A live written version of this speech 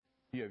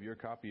You have your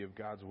copy of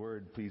God's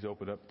Word. Please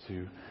open up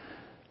to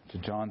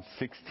John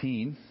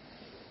 16.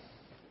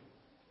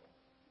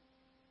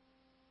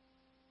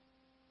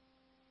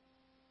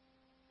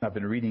 I've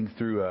been reading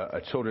through a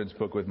children's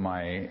book with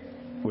my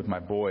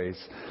boys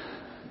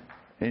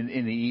in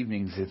the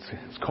evenings.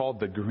 It's called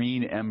The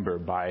Green Ember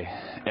by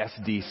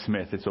S.D.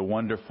 Smith. It's a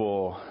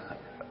wonderful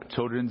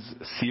children's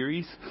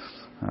series.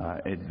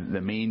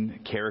 The main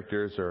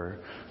characters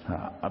are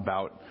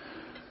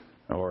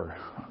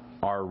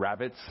are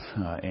rabbits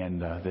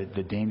and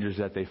the dangers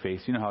that they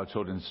face. You know how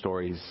children's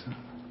stories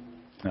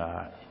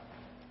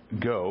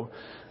go.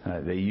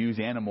 They use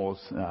animals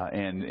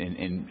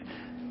and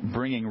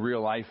bringing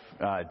real life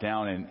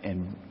down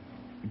and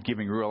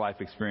giving real life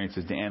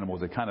experiences to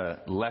animals. It kind of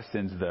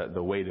lessens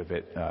the weight of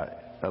it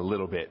a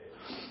little bit.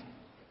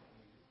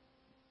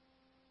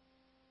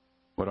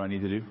 What do I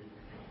need to do?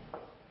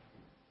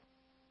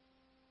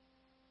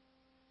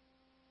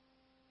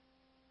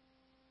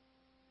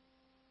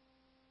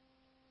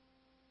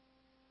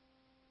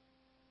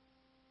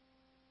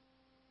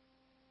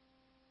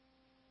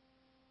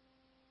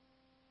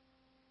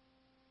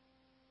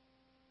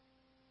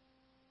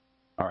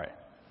 All right.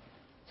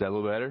 Is that a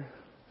little better?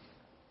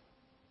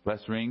 Less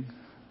ring?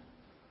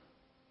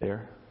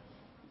 There?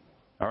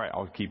 All right,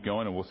 I'll keep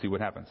going and we'll see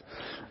what happens.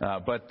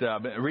 But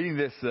reading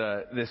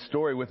this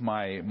story with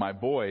my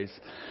boys,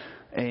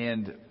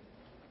 and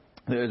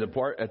there's a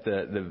part at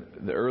the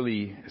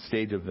early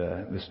stage of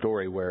the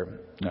story where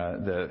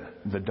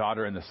the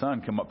daughter and the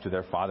son come up to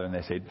their father and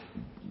they say,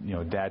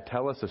 "Dad,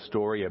 tell us a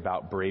story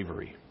about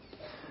bravery."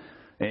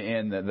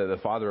 And the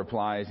father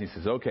replies, he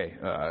says, "Okay,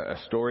 a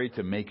story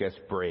to make us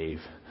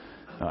brave."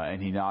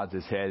 And he nods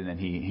his head, and then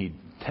he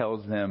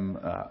tells them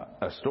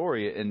a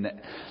story. And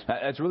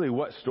that's really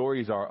what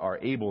stories are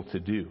able to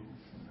do.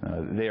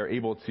 They are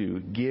able to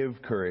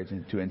give courage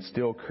and to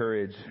instill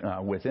courage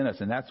within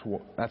us. And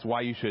that's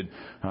why you should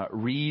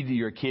read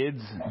your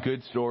kids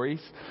good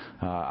stories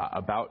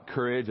about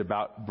courage,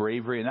 about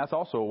bravery. And that's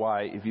also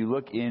why, if you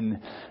look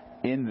in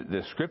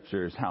the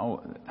scriptures,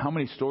 how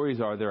many stories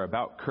are there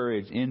about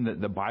courage in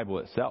the Bible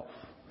itself?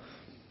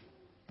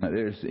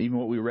 There's even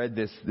what we read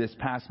this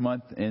past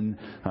month in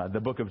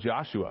the book of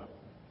Joshua,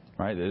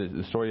 right?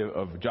 The story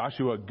of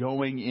Joshua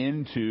going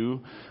into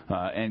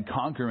and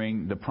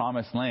conquering the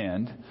promised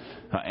land,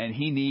 and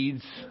he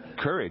needs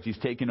courage. He's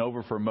taken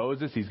over for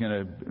Moses. He's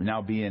going to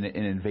now be an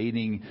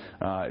invading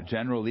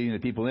general leading the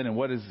people in. And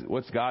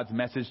what's God's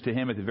message to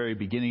him at the very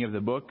beginning of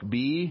the book?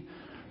 Be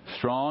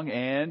strong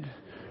and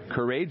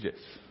courageous,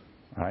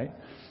 right?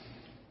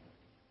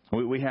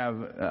 We have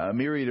a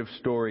myriad of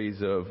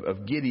stories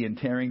of Gideon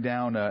tearing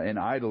down an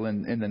idol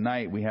in the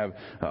night. We have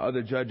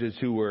other judges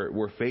who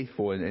were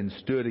faithful and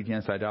stood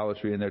against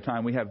idolatry in their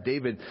time. We have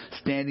David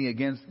standing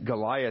against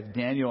Goliath,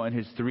 Daniel and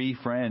his 3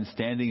 friends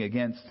standing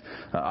against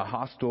a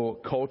hostile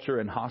culture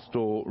and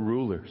hostile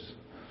rulers.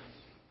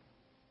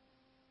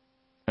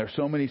 There are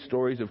so many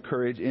stories of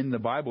courage in the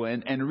Bible,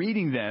 and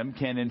reading them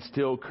can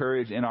instill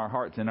courage in our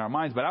hearts and our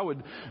minds. But I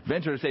would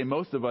venture to say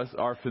most of us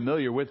are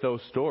familiar with those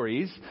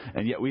stories,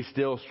 and yet we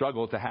still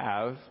struggle to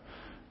have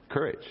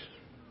courage.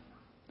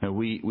 And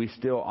we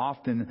still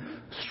often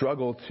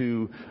struggle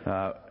to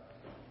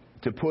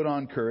put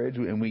on courage,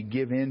 and we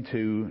give in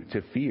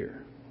to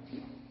fear.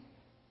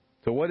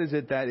 So what is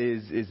it that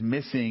is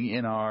missing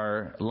in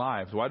our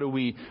lives? Why do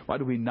we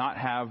not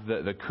have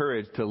the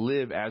courage to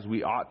live as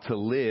we ought to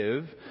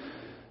live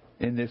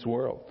in this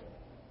world?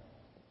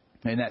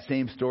 In that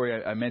same story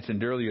I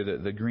mentioned earlier,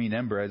 the green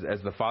ember, as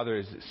the father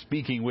is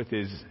speaking with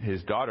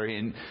his daughter,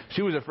 and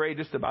she was afraid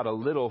just about a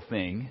little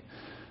thing,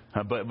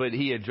 but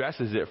he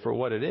addresses it for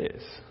what it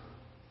is.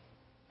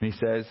 And he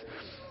says,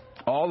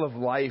 all of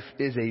life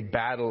is a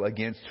battle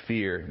against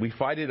fear. We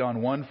fight it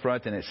on one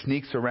front and it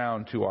sneaks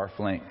around to our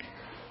flank.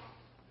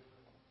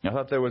 I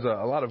thought there was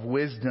a lot of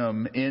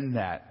wisdom in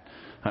that.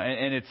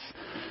 And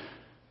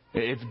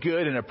it's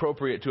good and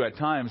appropriate to at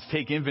times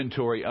take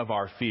inventory of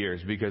our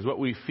fears, because what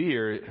we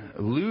fear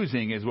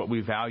losing is what we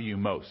value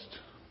most.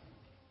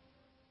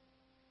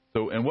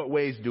 So in what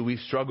ways do we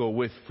struggle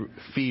with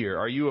fear?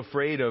 Are you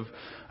afraid of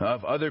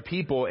other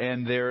people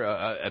and their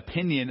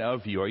opinion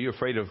of you? Are you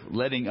afraid of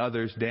letting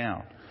others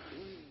down?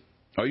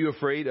 Are you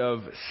afraid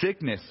of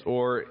sickness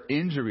or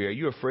injury? Are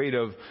you afraid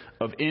of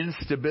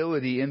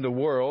instability in the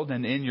world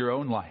and in your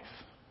own life?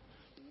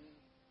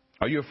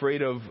 Are you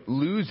afraid of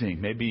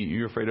losing? Maybe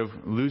you're afraid of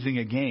losing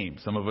a game.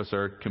 Some of us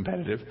are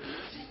competitive.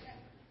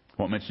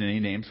 Won't mention any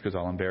names because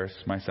I'll embarrass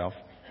myself.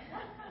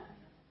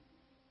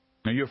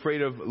 Are you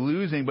afraid of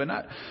losing, but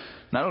not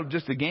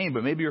just a game,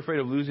 but maybe you're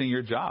afraid of losing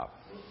your job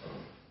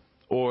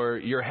or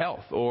your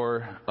health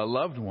or a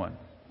loved one?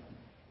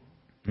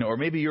 Or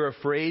maybe you're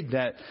afraid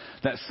that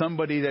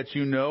somebody that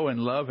you know and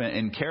love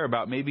and care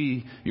about,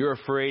 maybe you're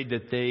afraid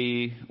that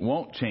they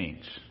won't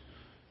change.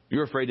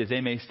 You're afraid that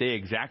they may stay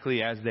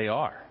exactly as they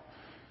are.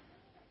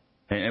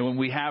 And when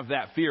we have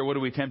that fear, what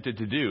are we tempted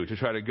to do? To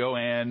try to go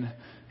in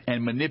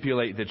and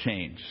manipulate the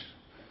change.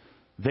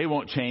 They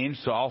won't change,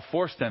 so I'll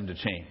force them to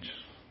change.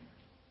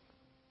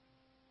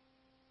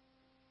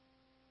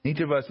 Each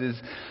of us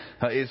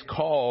is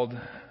called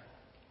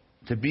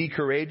to be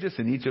courageous,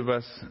 and each of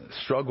us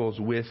struggles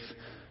with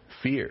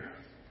fear.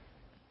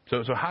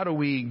 So how do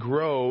we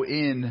grow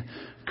in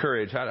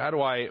courage? How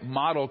do I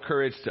model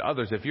courage to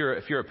others? If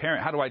you're a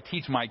parent, how do I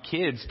teach my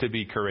kids to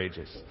be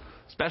courageous,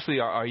 especially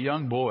our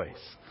young boys?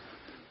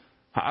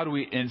 How do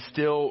we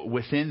instill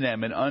within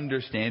them an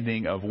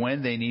understanding of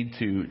when they need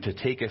to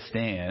take a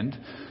stand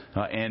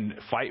and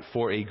fight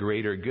for a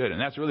greater good?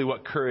 And that's really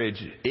what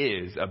courage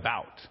is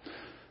about.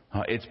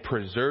 It's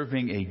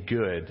preserving a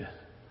good.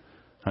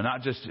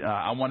 Not just,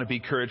 I want to be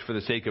courage for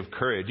the sake of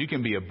courage. You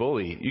can be a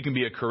bully. You can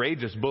be a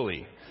courageous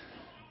bully,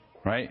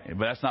 right?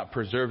 But that's not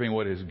preserving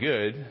what is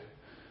good.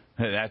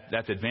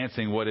 That's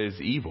advancing what is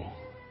evil.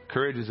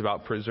 Courage is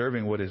about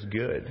preserving what is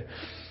good.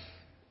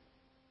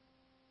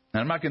 And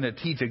I'm not going to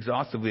teach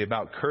exhaustively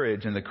about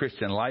courage in the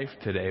Christian life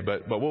today,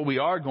 but what we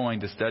are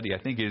going to study,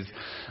 I think, is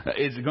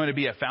going to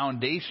be a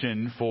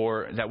foundation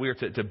that we are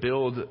to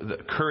build the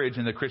courage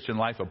in the Christian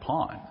life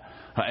upon.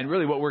 And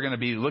really what we're going to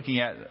be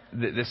looking at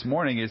this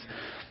morning is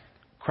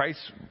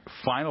Christ's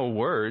final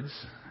words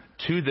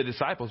to the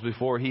disciples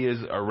before he is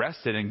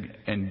arrested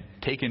and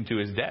taken to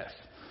his death.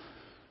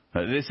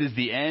 This is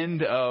the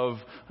end of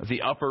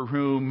the upper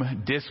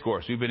room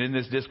discourse. We've been in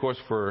this discourse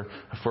for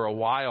a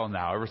while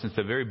now, ever since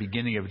the very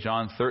beginning of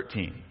John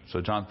 13.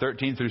 So John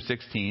 13 through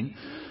 16.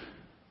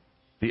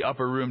 The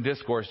upper room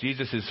discourse,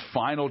 Jesus'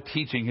 final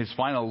teaching, his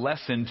final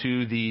lesson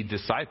to the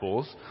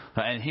disciples.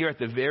 And here at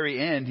the very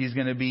end, he's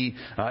going to be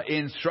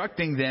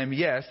instructing them.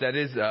 Yes, that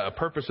is a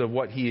purpose of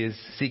what he is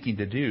seeking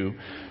to do.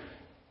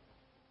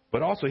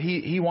 But also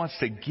he wants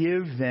to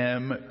give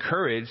them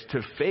courage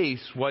to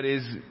face what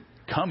is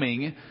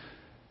coming.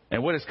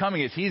 And what is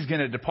coming is he's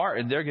going to depart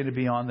and they're going to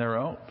be on their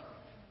own.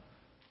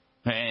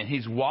 And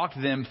he's walked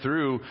them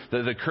through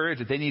the courage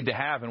that they need to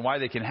have and why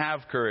they can have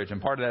courage.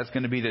 And part of that's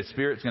going to be the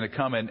Spirit's going to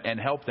come and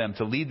help them,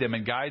 to lead them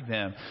and guide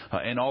them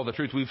in all the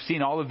truth. We've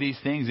seen all of these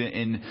things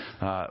in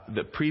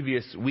the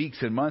previous weeks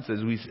and months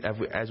as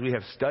we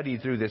have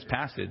studied through this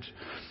passage.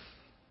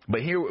 But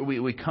here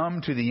we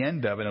come to the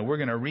end of it, and we're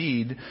going to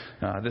read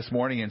this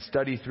morning and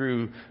study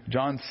through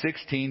John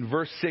 16,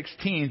 verse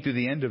 16 through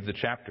the end of the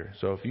chapter.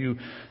 So if you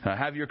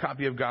have your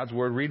copy of God's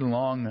Word, read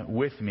along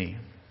with me.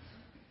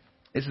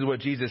 This is what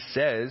Jesus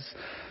says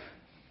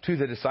to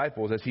the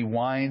disciples as he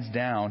winds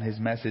down his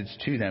message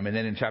to them. And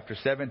then in chapter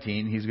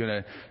 17, he's going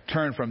to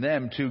turn from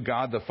them to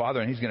God the Father,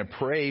 and he's going to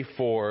pray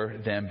for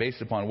them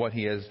based upon what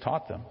he has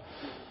taught them.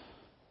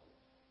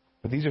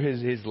 But these are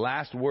his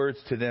last words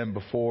to them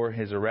before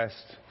his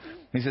arrest.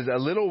 He says, "A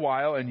little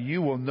while and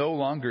you will no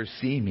longer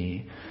see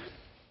me.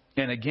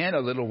 And again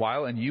a little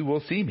while and you will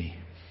see me."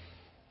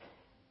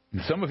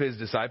 And some of his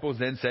disciples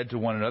then said to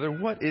one another,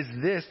 "What is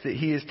this that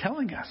he is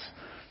telling us?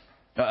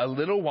 A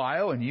little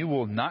while and you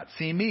will not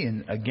see me,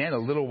 and again a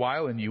little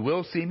while and you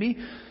will see me,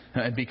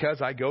 and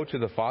because I go to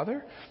the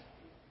Father?"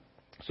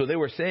 So they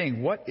were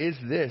saying, "What is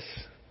this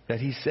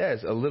that he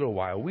says, a little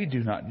while? We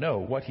do not know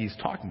what he's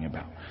talking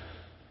about."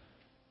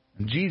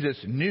 And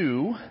Jesus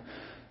knew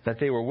that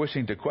they were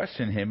wishing to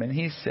question him, and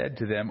he said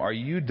to them, "Are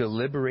you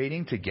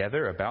deliberating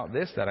together about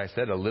this, that I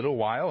said a little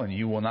while and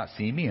you will not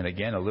see me, and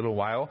again a little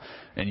while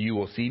and you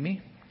will see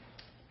me?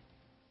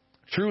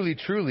 Truly,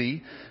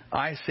 truly,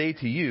 I say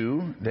to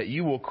you that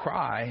you will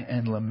cry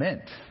and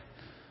lament,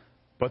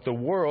 but the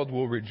world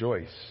will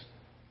rejoice.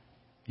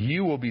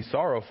 You will be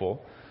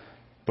sorrowful,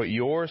 but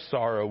your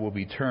sorrow will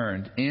be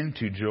turned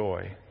into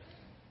joy.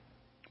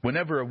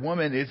 Whenever a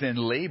woman is in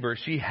labor,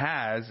 she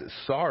has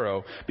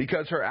sorrow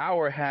because her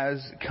hour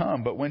has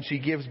come. But when she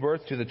gives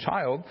birth to the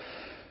child,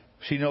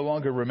 she no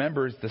longer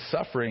remembers the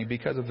suffering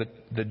because of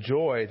the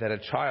joy that a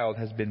child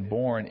has been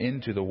born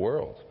into the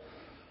world.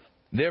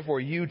 Therefore,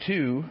 you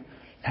too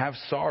have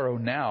sorrow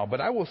now,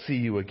 but I will see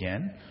you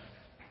again,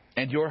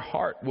 and your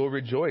heart will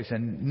rejoice,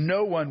 and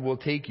no one will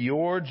take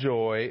your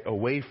joy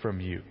away from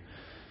you.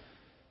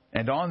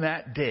 And on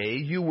that day,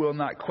 you will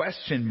not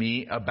question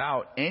me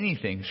about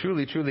anything.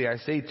 Truly, truly, I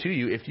say to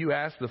you, if you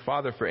ask the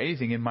Father for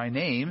anything in my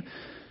name,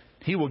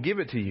 he will give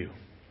it to you.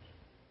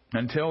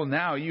 Until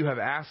now, you have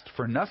asked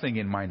for nothing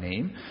in my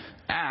name.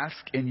 Ask,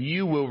 and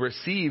you will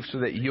receive, so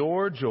that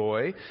your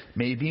joy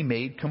may be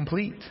made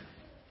complete.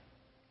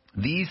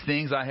 These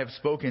things I have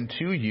spoken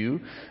to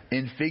you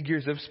in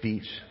figures of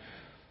speech.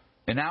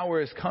 An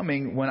hour is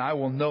coming when I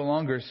will no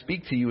longer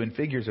speak to you in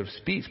figures of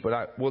speech, but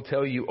I will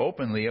tell you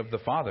openly of the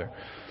Father.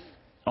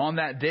 On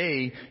that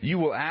day you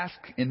will ask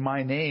in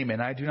my name,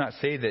 and I do not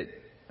say that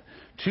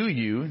to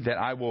you that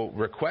I will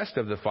request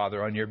of the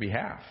Father on your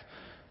behalf.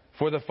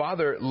 For the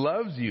Father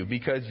loves you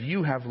because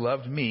you have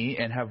loved me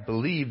and have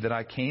believed that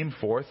I came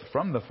forth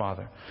from the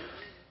Father.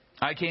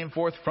 I came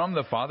forth from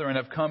the Father and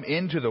have come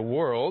into the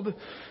world.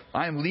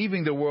 I am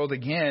leaving the world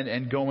again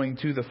and going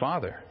to the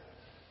Father."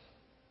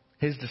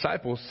 His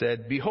disciples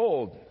said,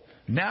 "Behold,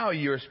 now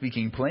you are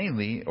speaking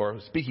plainly,"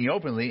 or speaking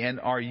openly, "and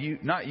are you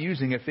not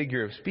using a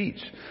figure of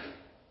speech?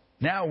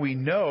 Now we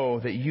know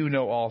that you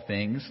know all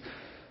things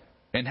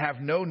and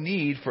have no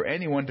need for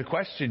anyone to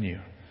question you.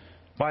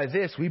 By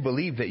this we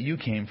believe that you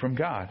came from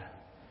God."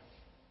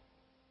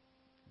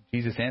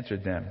 Jesus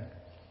answered them,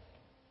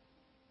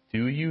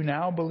 "Do you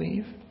now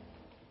believe?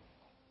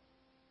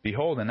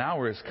 Behold, an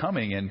hour is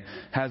coming and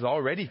has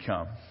already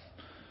come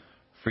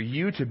for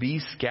you to be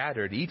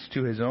scattered, each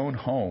to his own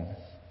home,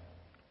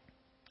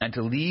 and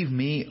to leave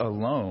me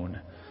alone.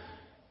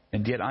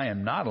 And yet I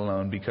am not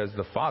alone, because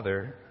the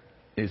Father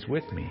is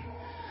with me.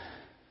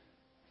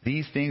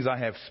 These things I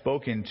have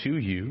spoken to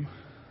you,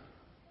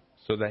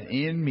 so that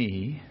in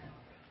me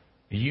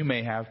you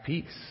may have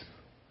peace.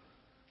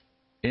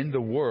 In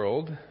the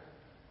world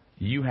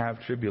you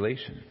have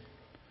tribulation.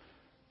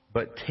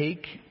 But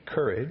take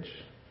courage,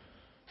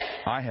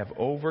 I have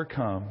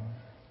overcome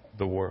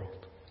the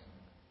world."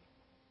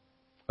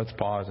 Let's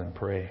pause and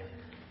pray.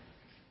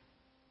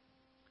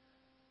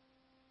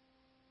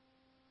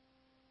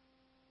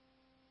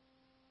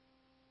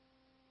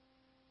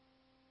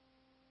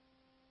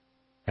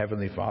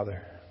 Heavenly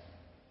Father,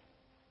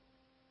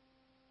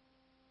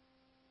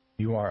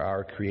 you are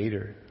our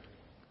Creator,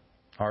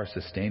 our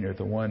Sustainer,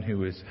 the one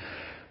who is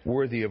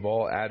worthy of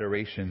all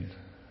adoration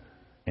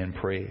and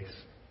praise.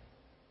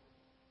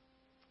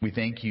 We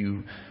thank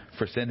you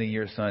for sending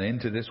your Son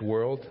into this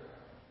world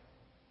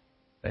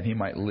that he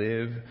might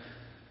live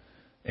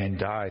and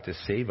die to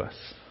save us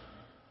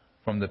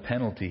from the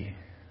penalty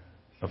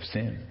of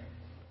sin,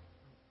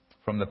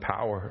 from the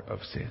power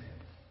of sin.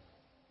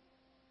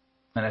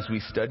 And as we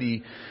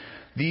study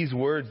these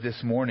words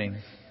this morning,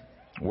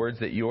 words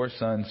that your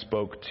Son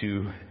spoke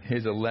to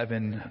his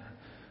 11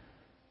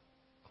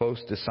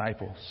 close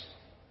disciples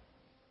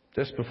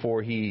just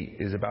before he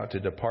is about to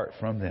depart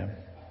from them,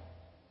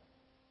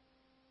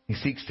 he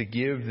seeks to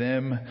give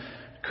them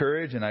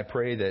courage, and I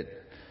pray that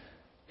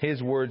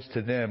his words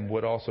to them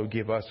would also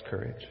give us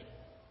courage.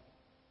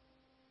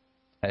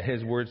 That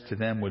his words to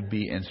them would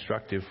be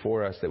instructive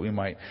for us, that we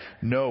might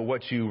know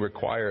what you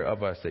require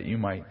of us, that you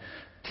might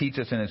teach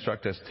us and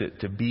instruct us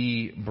to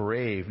be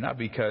brave, not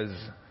because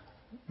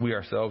we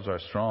ourselves are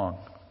strong,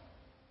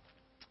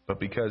 but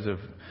because of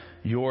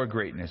your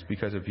greatness,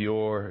 because of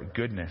your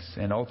goodness,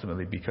 and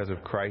ultimately because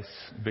of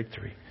Christ's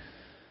victory.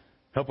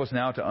 Help us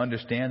now to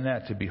understand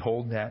that, to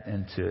behold that,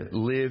 and to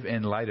live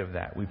in light of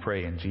that, we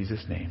pray in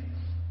Jesus' name.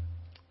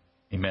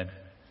 Amen.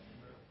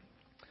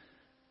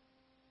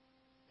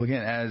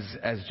 Again,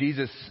 as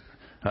Jesus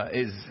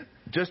is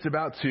just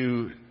about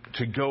to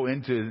go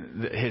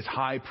into his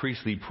high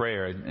priestly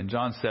prayer, and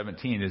John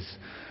 17 is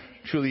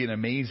truly an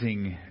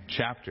amazing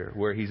chapter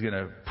where he's going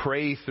to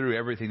pray through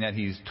everything that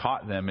he's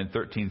taught them in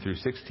 13 through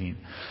 16.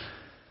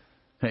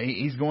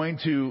 He's going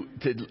to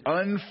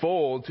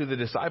unfold to the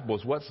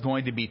disciples what's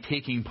going to be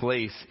taking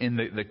place in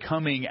the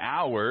coming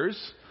hours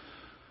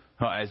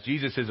as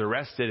Jesus is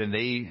arrested and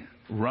they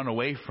run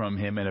away from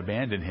him and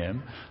abandon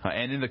him,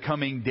 and in the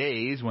coming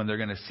days when they're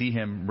going to see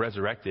him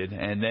resurrected,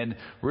 and then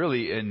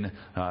really in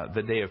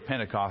the day of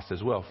Pentecost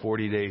as well,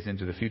 40 days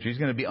into the future. He's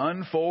going to be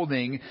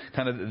unfolding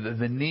kind of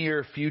the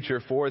near future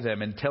for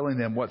them and telling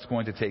them what's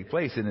going to take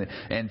place,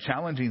 and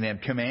challenging them,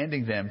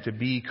 commanding them to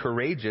be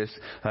courageous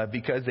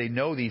because they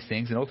know these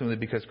things, and ultimately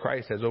because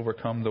Christ has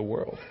overcome the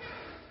world.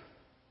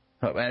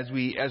 As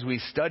we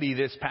study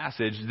this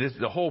passage,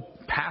 the whole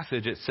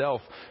passage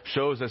itself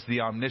shows us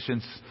the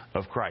omniscience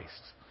of Christ.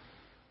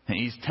 And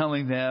he's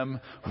telling them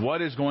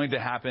what is going to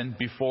happen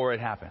before it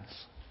happens.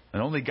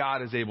 And only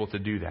God is able to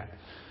do that.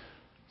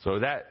 So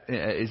that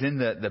is in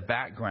the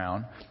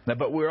background.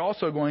 But we're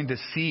also going to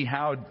see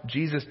how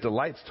Jesus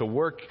delights to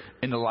work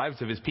in the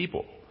lives of his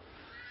people.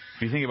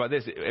 If you think about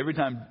this, every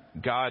time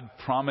God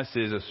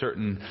promises a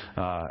certain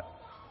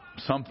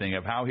something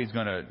of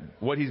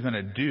what he's going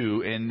to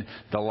do in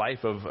the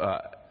life of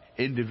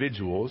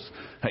individuals,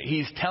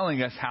 he's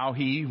telling us how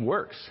he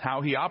works,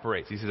 how he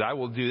operates. He says, "I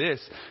will do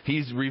this."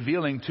 He's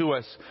revealing to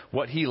us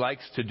what he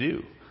likes to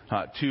do,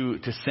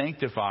 to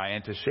sanctify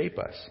and to shape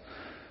us.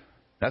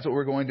 That's what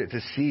we're going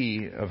to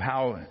see of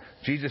how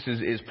Jesus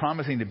is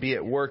promising to be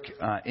at work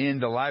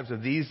in the lives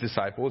of these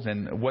disciples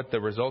and what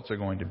the results are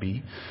going to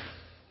be.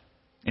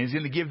 And he's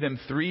going to give them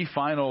 3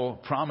 final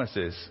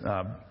promises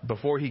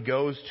before he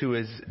goes to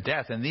his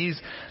death. And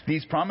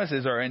these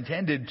promises are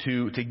intended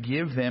to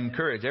give them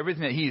courage.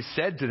 Everything that he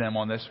said to them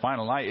on this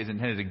final night is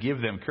intended to give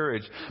them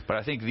courage. But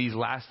I think these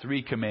last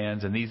 3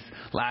 commands and these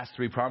last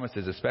 3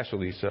 promises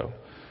especially so.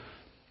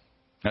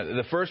 Now,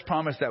 the first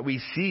promise that we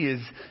see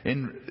is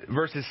in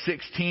verses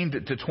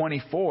 16 to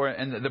 24.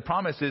 And the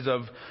promise is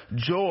of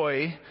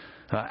joy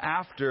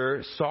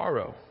after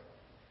sorrow.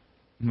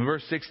 In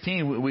verse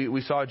 16, we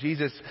saw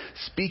Jesus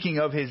speaking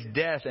of his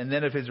death and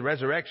then of his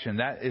resurrection.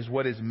 That is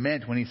what is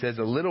meant when he says,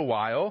 "A little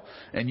while,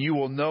 and you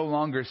will no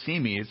longer see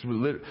me." It's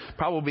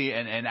probably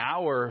an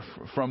hour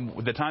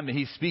from the time that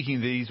he's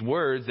speaking these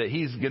words that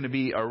he's going to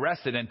be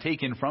arrested and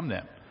taken from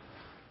them.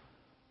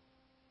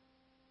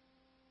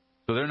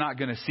 So they're not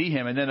going to see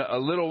him. And then a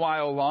little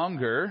while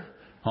longer,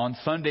 on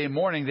Sunday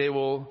morning, they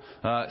will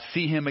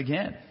see him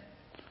again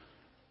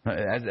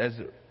as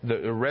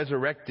the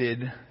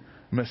resurrected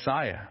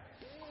Messiah.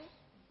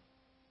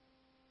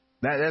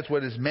 That's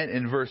what is meant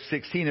in verse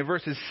 16. In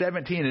verses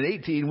 17 and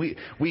 18,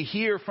 we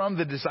hear from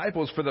the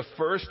disciples for the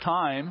first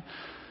time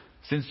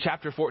since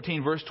chapter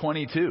 14, verse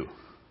 22.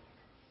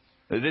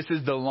 This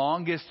is the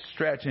longest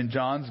stretch in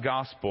John's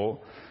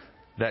gospel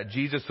that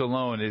Jesus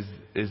alone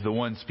is the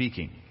one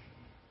speaking.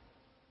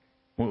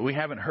 We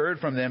haven't heard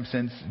from them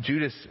since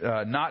Judas,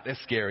 not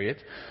Iscariot,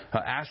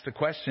 asked the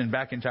question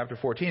back in chapter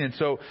 14. And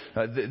so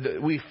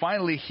we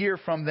finally hear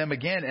from them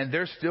again, and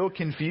they're still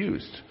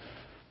confused.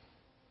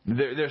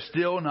 They're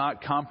still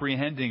not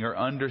comprehending or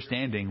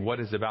understanding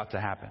what is about to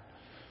happen.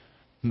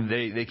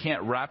 They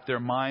can't wrap their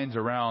minds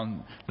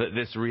around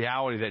this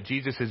reality that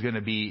Jesus is going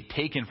to be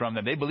taken from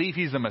them. They believe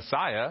He's the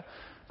Messiah,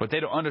 but they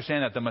don't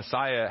understand that the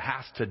Messiah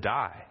has to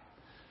die.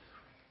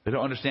 They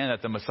don't understand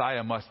that the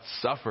Messiah must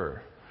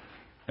suffer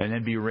and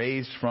then be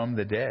raised from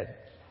the dead.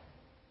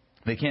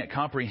 They can't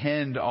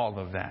comprehend all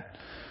of that.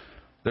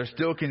 They're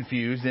still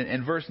confused.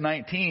 And verse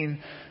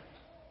 19,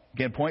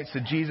 again, points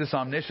to Jesus'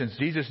 omniscience.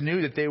 Jesus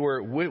knew that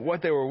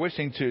what they were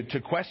wishing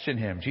to question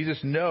Him. Jesus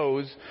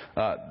knows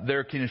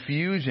their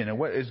confusion and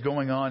what is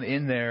going on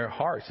in their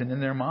hearts and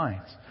in their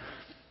minds.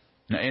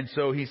 And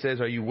so He says,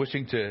 are you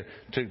wishing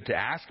to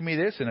ask me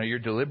this? And are you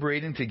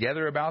deliberating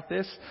together about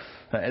this?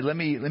 And let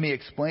me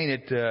explain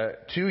it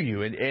to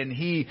you. And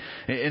He,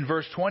 in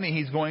verse 20,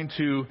 He's going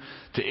to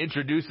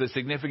introduce a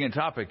significant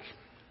topic.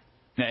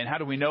 And how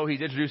do we know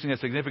He's introducing a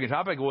significant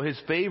topic? Well, His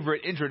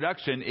favorite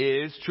introduction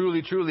is,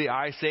 truly, truly,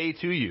 I say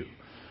to you.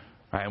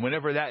 Right? And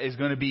whenever that is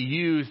going to be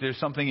used, there's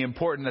something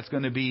important that's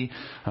going to be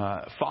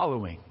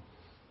following.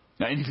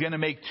 And He's going to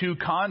make two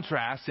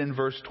contrasts in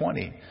verse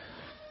 20.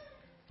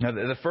 Now,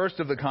 the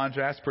first of the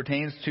contrasts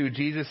pertains to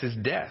Jesus'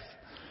 death.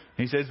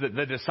 He says that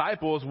the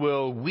disciples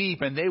will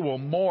weep and they will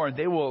mourn,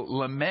 they will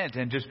lament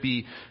and just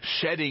be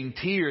shedding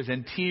tears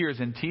and tears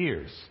and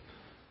tears.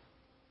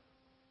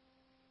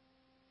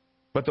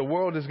 But the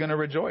world is going to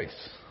rejoice.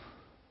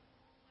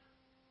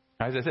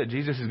 As I said,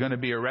 Jesus is going to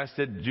be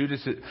arrested.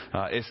 Judas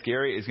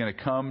Iscariot is going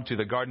to come to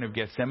the Garden of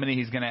Gethsemane.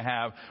 He's going to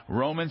have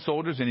Roman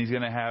soldiers and he's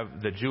going to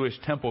have the Jewish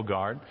temple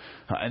guard.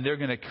 And they're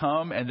going to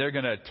come and they're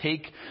going to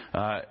take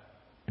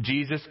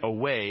Jesus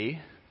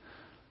away.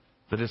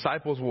 The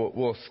disciples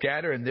will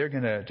scatter and they're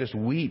going to just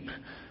weep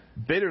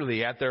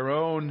bitterly at their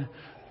own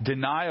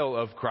denial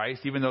of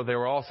Christ, even though they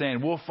were all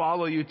saying, we'll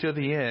follow you to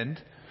the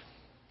end.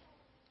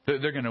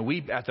 They're going to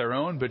weep at their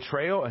own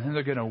betrayal, and then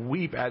they're going to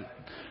weep at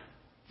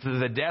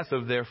the death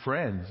of their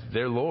friends,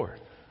 their Lord.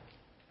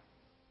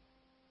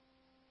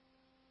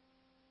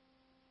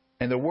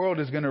 And the world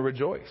is going to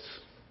rejoice.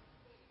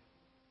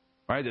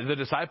 Right? The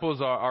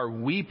disciples are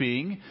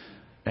weeping,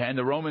 and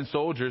the Roman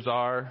soldiers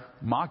are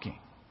mocking.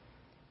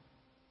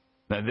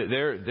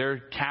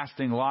 They're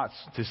casting lots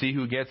to see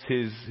who gets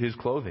his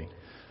clothing.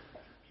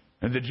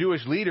 And the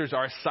Jewish leaders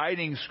are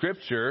citing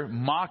Scripture,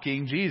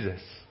 mocking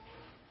Jesus.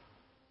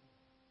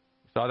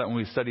 We saw that when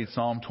we studied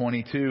Psalm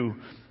 22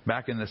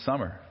 back in the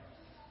summer.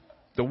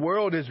 The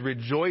world is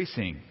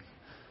rejoicing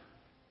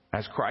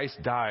as Christ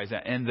dies,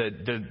 and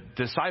the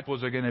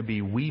disciples are going to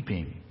be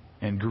weeping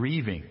and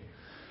grieving.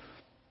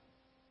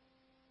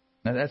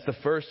 Now that's the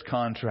first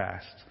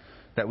contrast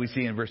that we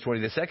see in verse 20.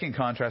 The second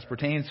contrast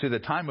pertains to the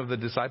time of the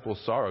disciples'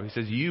 sorrow. He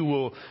says, you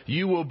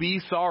will be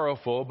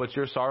sorrowful, but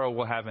your sorrow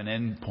will have an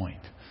end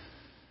point.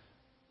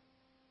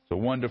 It's a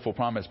wonderful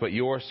promise, but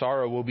your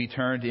sorrow will be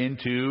turned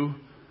into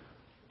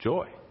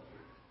joy.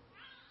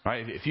 All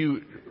right, if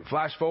you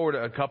flash forward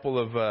a couple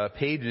of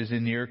pages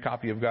in your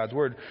copy of God's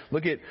Word,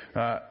 look at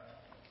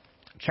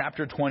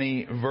chapter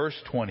 20, verse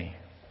 20.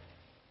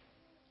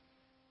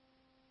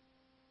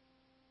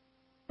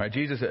 Right,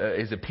 Jesus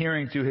is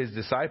appearing to His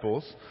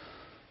disciples.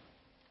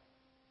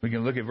 We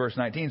can look at verse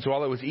 19. So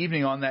while it was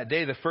evening on that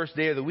day, the first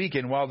day of the week,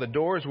 and while the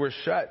doors were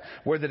shut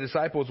where the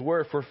disciples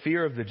were for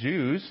fear of the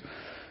Jews,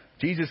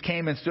 Jesus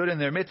came and stood in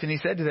their midst, and He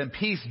said to them,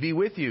 peace be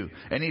with you.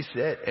 And He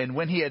said, and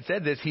when He had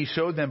said this, He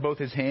showed them both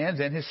His hands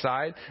and His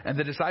side. And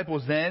the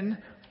disciples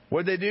then,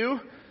 what did they do?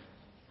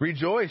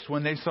 Rejoiced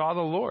when they saw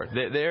the Lord.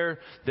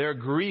 Their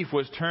grief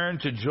was turned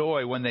to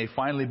joy when they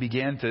finally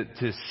began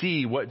to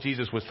see what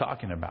Jesus was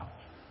talking about.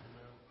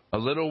 A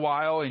little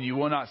while and you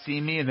will not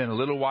see me, and then a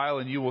little while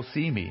and you will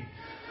see me.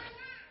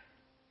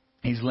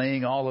 He's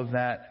laying all of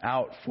that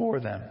out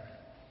for them.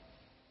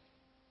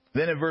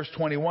 Then in verse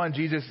 21,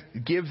 Jesus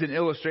gives an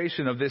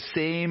illustration of this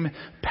same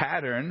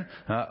pattern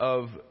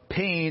of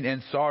pain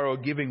and sorrow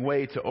giving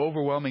way to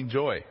overwhelming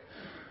joy.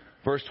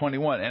 Verse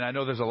 21, and I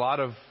know there's a lot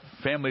of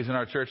families in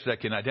our church that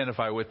can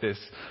identify with this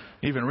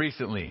even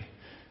recently,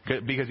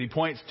 because he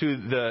points to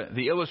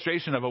the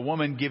illustration of a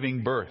woman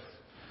giving birth.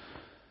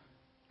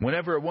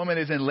 Whenever a woman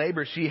is in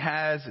labor, she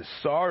has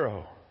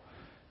sorrow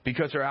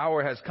because her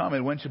hour has come.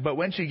 But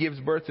when she gives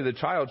birth to the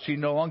child, she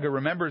no longer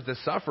remembers the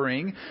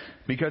suffering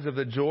because of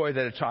the joy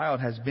that a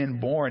child has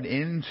been born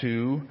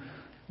into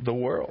the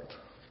world.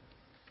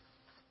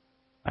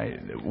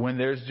 When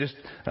there's just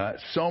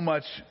so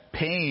much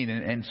pain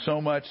and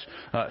so much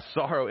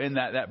sorrow in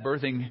that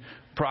birthing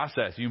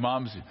process, you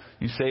moms,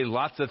 you say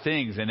lots of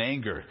things in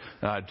anger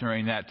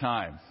during that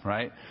time,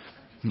 right?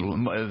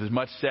 As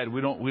much said,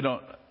 we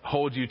don't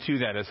hold you to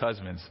that as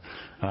husbands.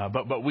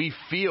 But we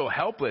feel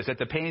helpless at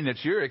the pain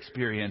that you're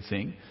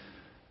experiencing.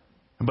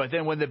 But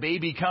then when the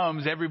baby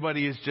comes,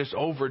 everybody is just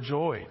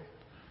overjoyed.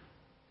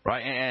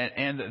 Right?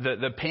 And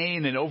the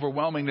pain and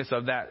overwhelmingness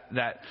of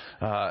that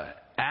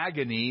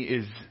agony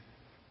is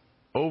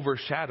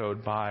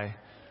overshadowed by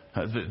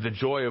the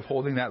joy of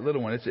holding that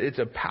little one. It's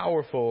a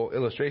powerful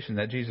illustration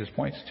that Jesus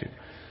points to.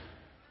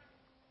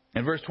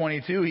 In verse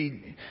 22,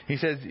 he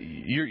says,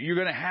 you're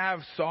going to have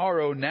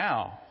sorrow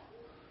now.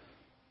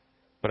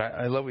 But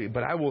I love you.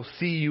 But I will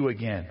see you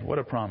again. What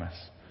a promise.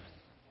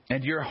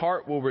 And your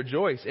heart will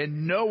rejoice,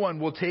 and no one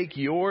will take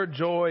your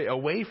joy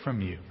away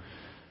from you.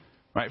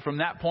 Right? From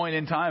that point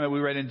in time that we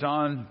read in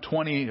John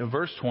 20,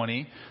 verse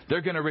 20,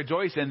 they're going to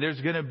rejoice, and there's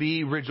going to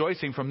be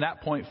rejoicing from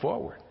that point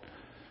forward.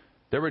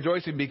 They're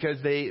rejoicing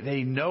because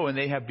they know and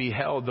they have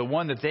beheld the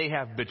one that they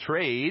have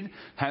betrayed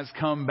has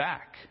come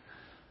back.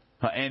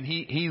 And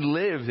he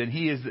lives, and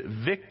he is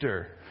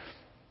victor.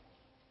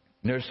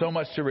 There's so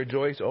much to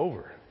rejoice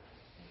over.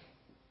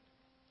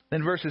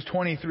 Then verses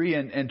 23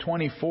 and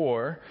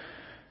 24,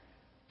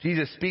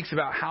 Jesus speaks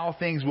about how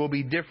things will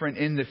be different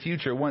in the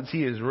future once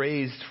he is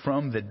raised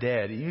from the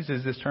dead. He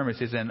uses this term. It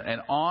says, and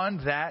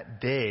on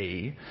that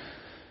day,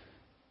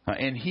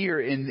 and here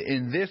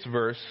in this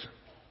verse,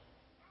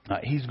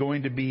 he's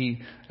going to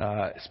be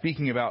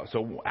speaking about,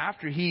 so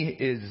after he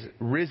is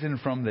risen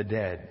from the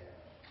dead,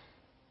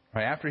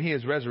 right, after he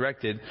is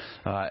resurrected,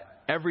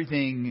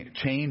 everything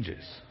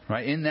changes.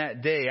 Right? In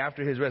that day,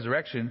 after his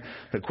resurrection,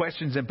 the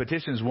questions and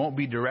petitions won't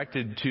be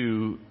directed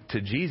to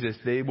Jesus.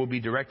 They will be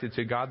directed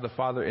to God the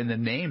Father in the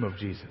name of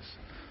Jesus.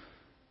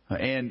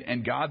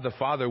 And God the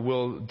Father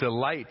will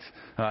delight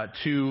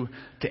to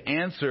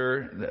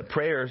answer the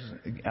prayers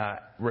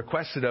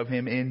requested of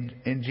him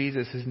in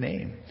Jesus'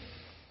 name.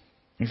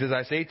 He says,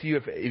 I say to you,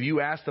 if you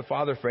ask the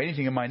Father for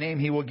anything in my name,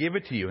 he will give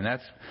it to you. And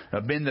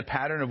that's been the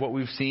pattern of what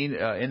we've seen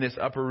in this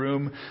upper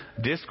room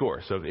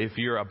discourse. Of if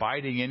you're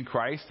abiding in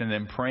Christ and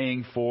then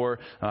praying for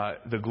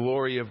the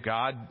glory of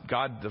God,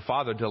 God the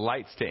Father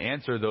delights to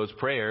answer those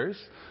prayers.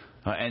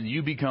 And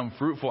you become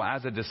fruitful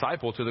as a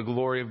disciple to the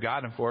glory of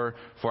God and for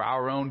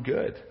our own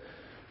good.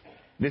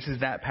 This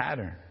is that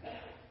pattern.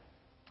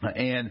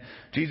 And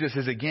Jesus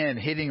is again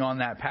hitting on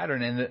that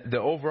pattern, and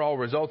the overall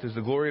result is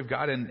the glory of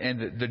God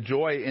and the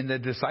joy in the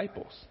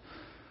disciples.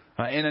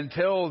 And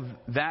until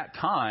that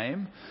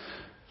time,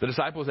 the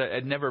disciples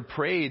had never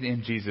prayed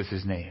in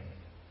Jesus' name.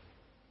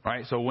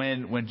 Right? So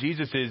when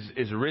Jesus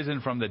is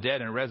risen from the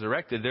dead and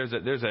resurrected, there's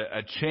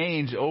a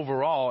change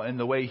overall in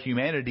the way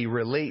humanity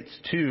relates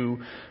to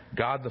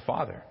God the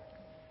Father.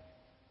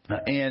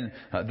 And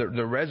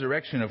the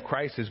resurrection of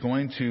Christ is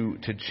going to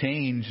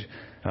change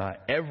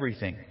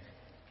everything.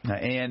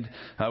 And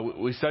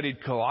we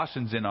studied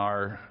Colossians in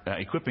our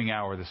equipping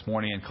hour this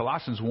morning. And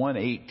Colossians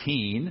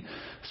 1:18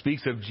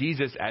 speaks of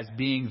Jesus as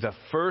being the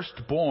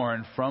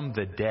firstborn from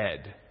the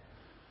dead.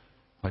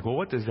 Like, well,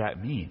 what does that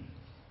mean?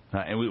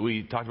 And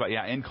we talked about,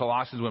 in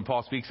Colossians when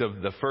Paul speaks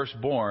of the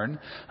firstborn,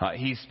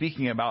 he's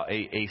speaking about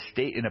a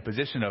state and a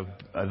position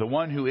of the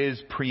one who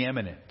is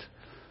preeminent.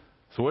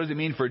 So what does it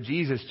mean for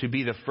Jesus to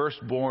be the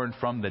firstborn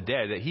from the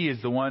dead? That he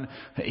is the one,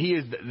 he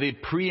is the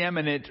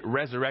preeminent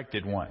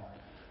resurrected one.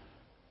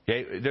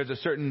 Okay, there's a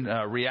certain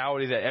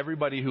reality that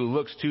everybody who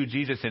looks to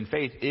Jesus in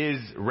faith is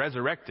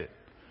resurrected.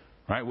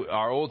 Right?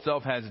 Our old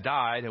self has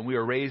died, and we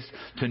are raised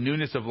to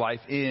newness of life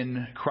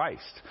in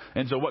Christ.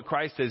 And so what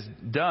Christ has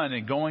done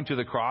in going to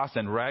the cross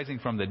and rising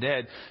from the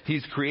dead,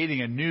 he's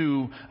creating a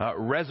new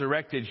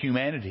resurrected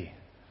humanity.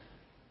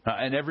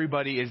 And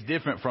everybody is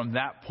different from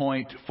that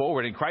point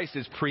forward. And Christ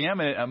is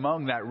preeminent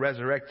among that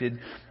resurrected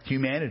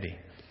humanity.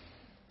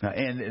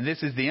 And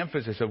this is the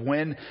emphasis of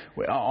when,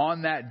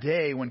 on that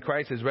day when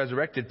Christ is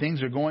resurrected,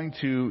 things are going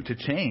to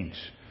change.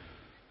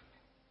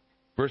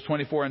 Verse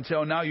 24,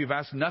 until now you've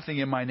asked nothing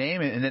in my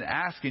name, and then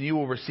ask and you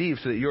will receive,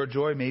 so that your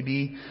joy may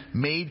be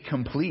made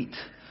complete.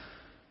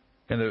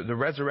 And the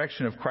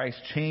resurrection of Christ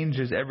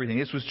changes everything.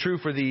 This was true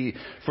for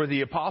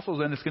the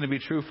apostles, and it's going to be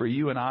true for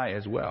you and I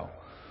as well.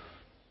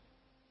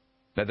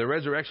 That the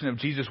resurrection of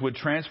Jesus would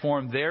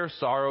transform their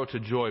sorrow to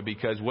joy,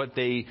 because what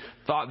they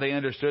thought they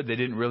understood, they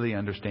didn't really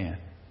understand.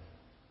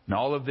 And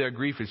all of their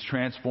grief is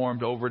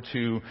transformed over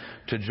to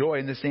joy.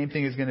 And the same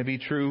thing is going to be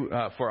true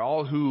for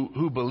all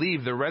who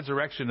believe. The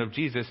resurrection of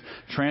Jesus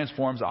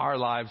transforms our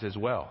lives as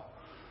well.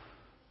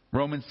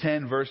 Romans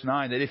 10 verse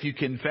 9, that if you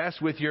confess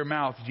with your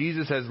mouth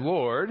Jesus as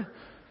Lord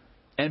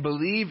and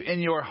believe in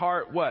your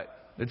heart what?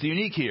 That's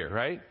unique here,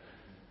 right?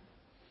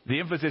 The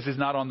emphasis is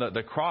not on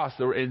the cross.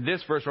 In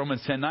this verse,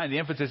 Romans 10:9, the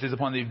emphasis is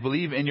upon the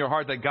believe in your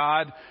heart that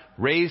God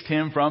raised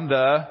him from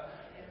the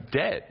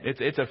dead.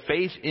 It's a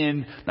faith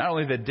in not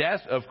only the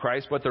death of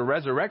Christ, but the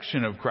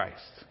resurrection of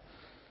Christ.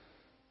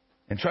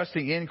 And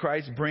trusting in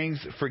Christ brings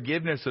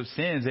forgiveness of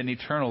sins and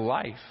eternal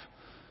life.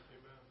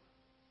 Amen.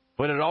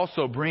 But it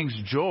also brings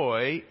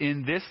joy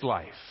in this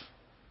life.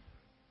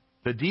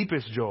 The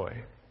deepest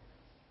joy.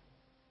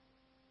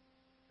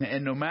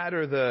 And no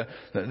matter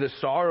the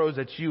sorrows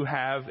that you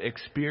have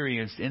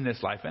experienced in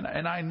this life,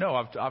 and I know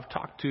I've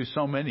talked to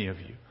so many of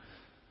you.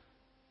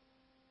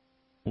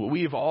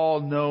 We've all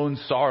known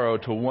sorrow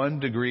to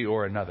one degree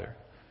or another.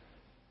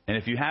 And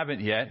if you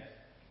haven't yet,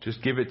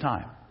 Just give it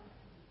time.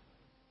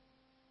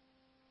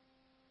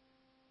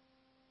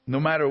 No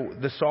matter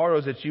the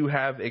sorrows that you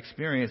have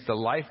experienced, the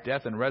life,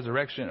 death, and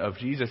resurrection of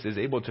Jesus is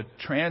able to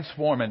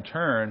transform and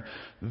turn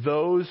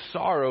those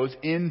sorrows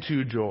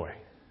into joy.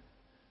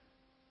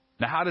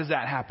 Now, how does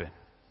that happen?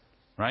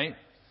 Right?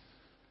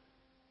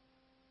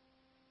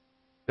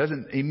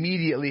 Doesn't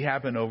immediately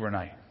happen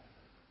overnight.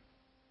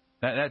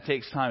 That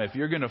takes time. If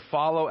you're going to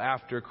follow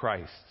after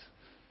Christ,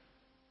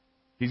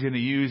 He's going to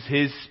use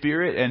His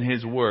Spirit and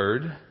His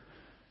Word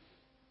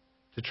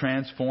to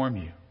transform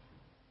you,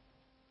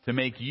 to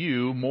make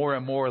you more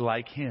and more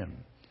like Him.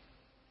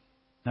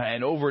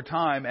 And over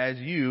time, as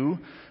you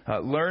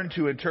learn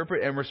to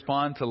interpret and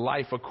respond to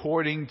life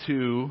according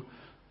to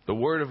the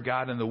Word of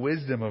God and the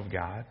wisdom of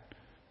God,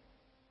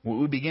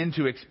 we begin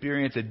to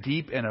experience a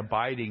deep and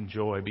abiding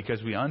joy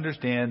because we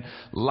understand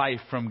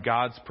life from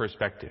God's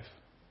perspective.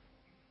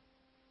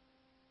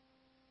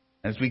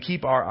 As we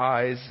keep our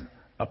eyes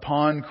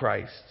upon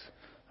Christ,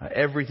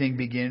 everything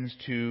begins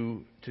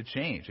to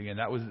change. Again,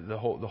 that was the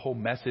whole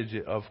message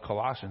of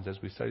Colossians as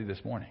we studied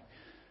this morning.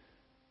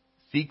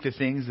 Seek the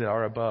things that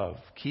are above.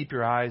 Keep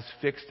your eyes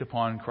fixed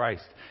upon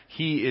Christ.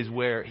 He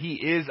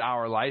is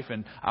our life,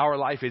 and our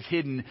life is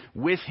hidden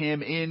with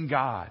Him in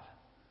God.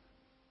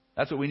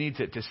 That's what we need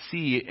to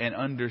see and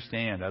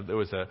understand. There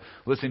was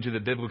listening to the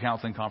Biblical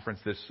Counseling Conference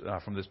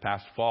from this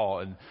past fall,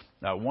 and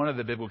one of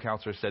the Biblical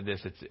counselors said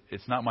this.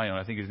 It's not my own.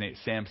 I think his name is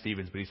Sam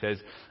Stevens, but he says,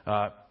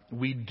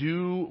 "We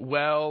do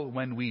well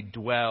when we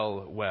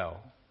dwell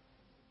well."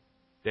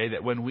 Okay,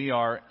 that when we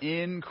are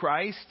in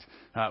Christ,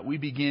 we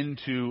begin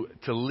to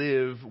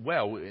live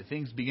well.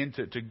 Things begin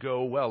to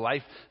go well.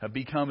 Life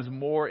becomes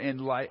more in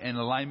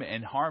alignment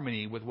and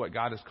harmony with what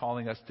God is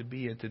calling us to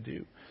be and to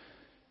do.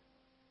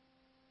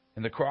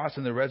 And the cross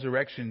and the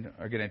resurrection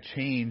are going to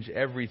change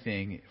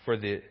everything for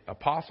the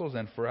apostles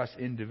and for us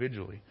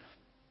individually.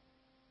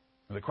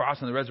 The cross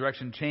and the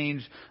resurrection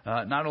change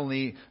not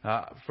only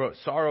from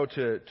sorrow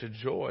to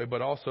joy,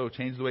 but also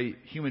change the way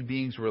human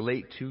beings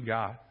relate to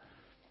God.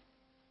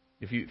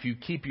 If you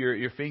keep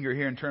your finger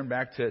here and turn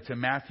back to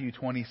Matthew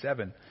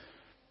 27,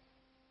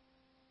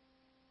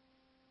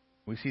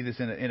 we see this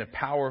in a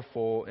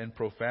powerful and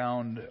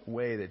profound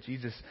way, that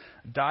Jesus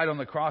died on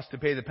the cross to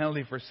pay the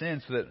penalty for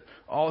sin so that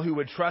all who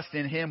would trust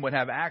in Him would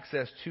have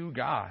access to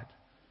God.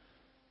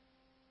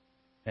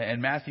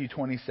 And Matthew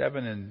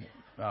 27 and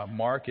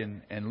Mark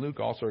and Luke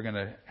also are going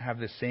to have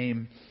the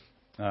same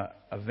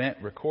event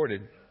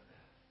recorded.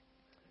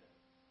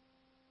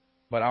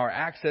 But our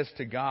access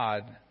to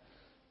God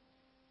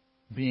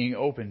being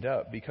opened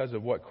up because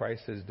of what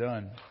Christ has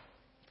done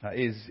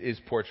is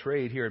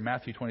portrayed here in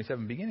Matthew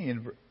 27,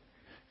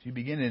 if you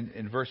begin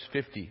in verse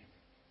 50.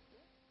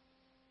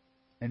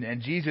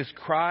 And Jesus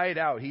cried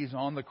out. He's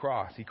on the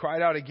cross. He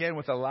cried out again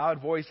with a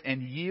loud voice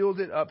and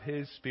yielded up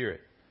His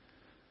spirit.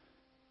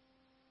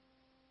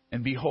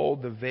 And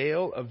behold, the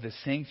veil of the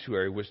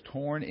sanctuary was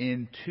torn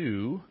in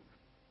two.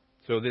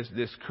 So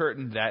this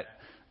curtain that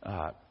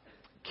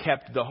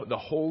kept the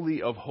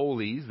Holy of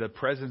Holies, the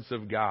presence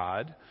of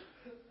God,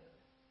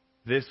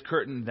 this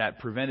curtain that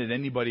prevented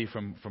anybody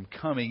from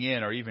coming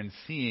in or even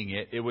seeing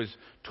it, it was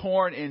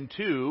torn in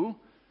two.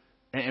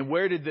 And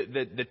where did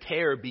the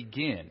tear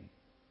begin?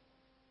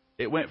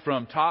 It went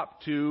from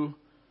top to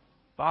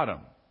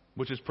bottom,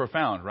 which is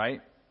profound,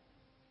 right?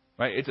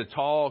 Right? It's a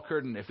tall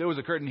curtain. If there was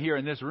a curtain here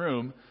in this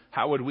room,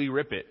 how would we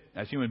rip it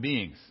as human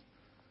beings?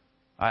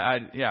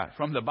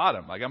 From the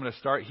bottom. Like, I'm going to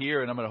start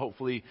here and I'm going to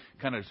hopefully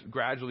kind of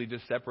gradually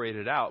just separate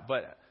it out.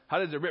 But how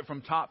does it rip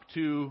from top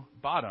to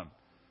bottom?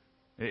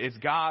 It's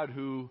God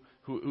who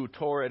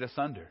tore it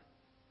asunder.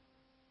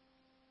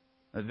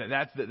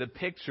 That's the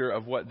picture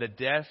of what the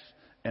death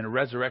and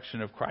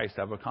resurrection of Christ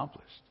have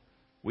accomplished.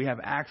 We have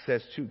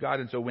access to God,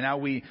 and so now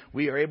we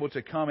are able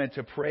to come and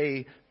to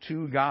pray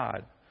to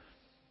God.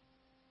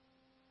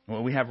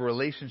 Well, we have a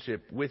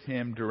relationship with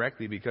Him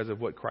directly because of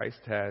what Christ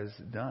has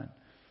done.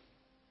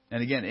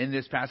 And again, in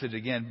this passage,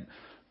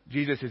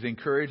 Jesus is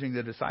encouraging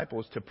the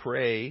disciples to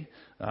pray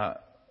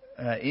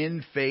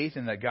in faith,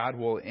 and that God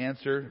will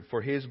answer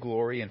for His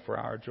glory and for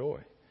our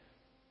joy.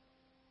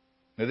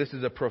 Now, this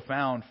is a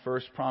profound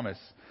first promise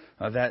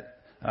that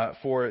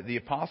for the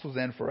apostles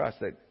and for us,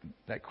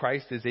 that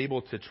Christ is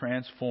able to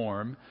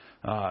transform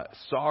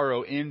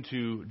sorrow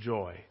into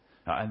joy.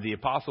 And the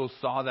apostles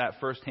saw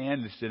that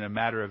firsthand. It's in a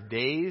matter of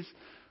days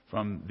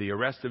from the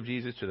arrest of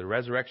Jesus to the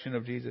resurrection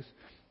of Jesus.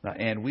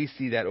 And we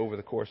see that over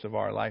the course of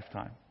our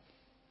lifetime.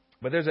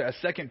 But there's a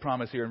second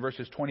promise here in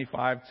verses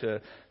 25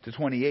 to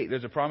 28.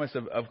 There's a promise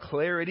of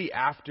clarity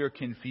after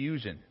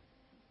confusion.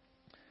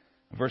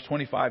 Verse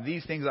 25,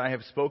 "These things I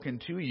have spoken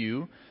to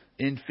you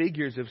in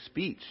figures of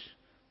speech.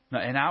 Now,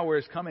 an hour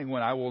is coming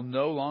when I will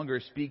no longer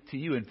speak to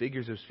you in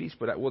figures of speech,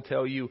 but I will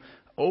tell you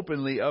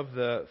openly of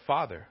the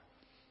Father."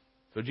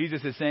 So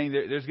Jesus is saying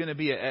there's going to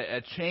be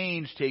a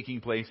change taking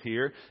place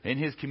here in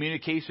His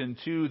communication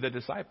to the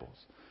disciples.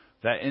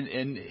 That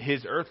in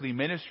his earthly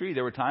ministry,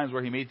 there were times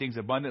where he made things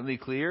abundantly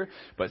clear,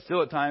 but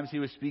still at times he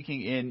was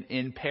speaking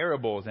in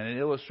parables and in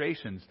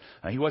illustrations.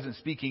 He wasn't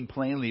speaking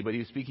plainly, but he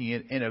was speaking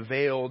in a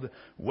veiled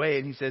way.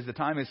 And he says the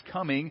time is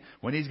coming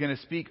when he's going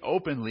to speak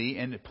openly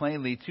and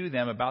plainly to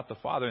them about the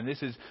Father. And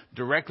this is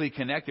directly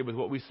connected with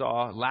what we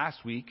saw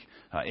last week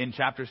in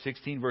chapter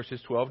 16, verses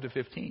 12 to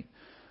 15.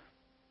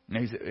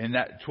 In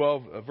that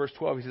verse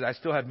 12, he says, I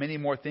still have many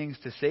more things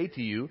to say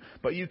to you,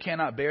 but you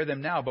cannot bear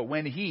them now. But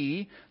when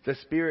He, the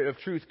Spirit of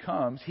truth,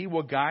 comes, He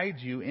will guide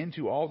you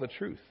into all the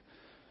truth.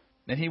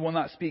 And He will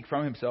not speak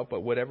from Himself,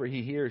 but whatever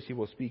He hears, He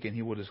will speak, and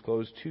He will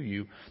disclose to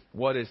you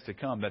what is to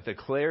come. That the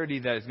clarity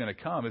that is going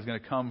to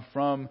come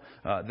from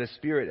the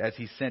Spirit as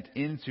He sent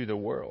into the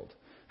world.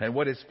 And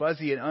what is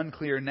fuzzy and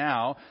unclear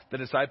now, the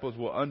disciples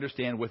will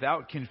understand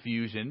without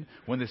confusion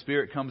when the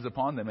Spirit comes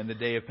upon them in the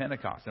day of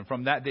Pentecost. And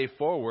from that day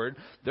forward,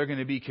 they're going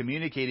to be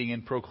communicating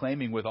and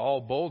proclaiming with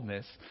all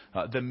boldness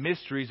the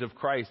mysteries of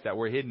Christ that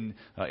were hidden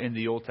in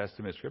the Old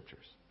Testament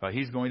Scriptures.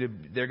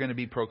 They're going to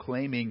be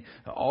proclaiming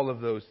all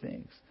of those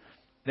things.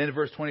 Then in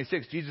verse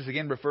 26, Jesus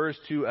again refers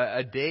to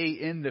a day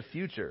in the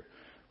future.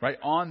 Right?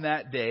 On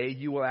that day,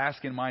 you will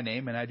ask in my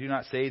name, and I do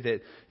not say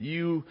that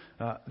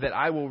that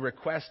I will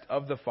request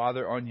of the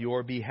Father on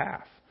your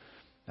behalf.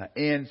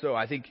 And so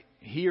I think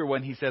here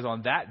when he says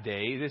on that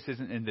day, this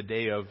isn't in the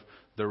day of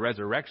the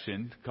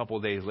resurrection, a couple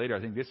of days later. I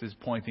think this is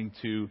pointing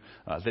to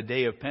the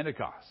day of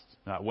Pentecost.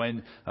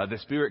 When the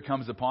Spirit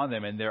comes upon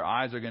them and their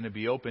eyes are going to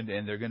be opened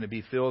and they're going to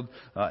be filled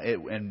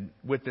and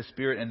with the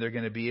Spirit, and they're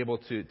going to be able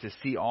to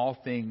see all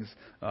things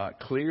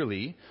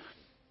clearly.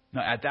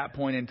 Now, at that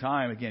point in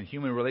time, again,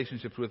 human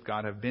relationships with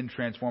God have been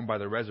transformed by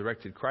the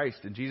resurrected Christ.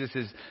 And Jesus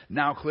is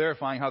now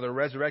clarifying how the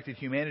resurrected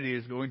humanity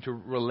is going to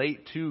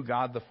relate to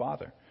God the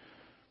Father.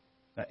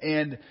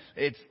 And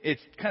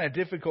it's kind of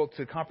difficult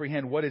to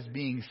comprehend what is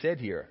being said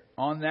here.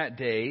 On that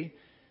day,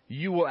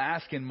 you will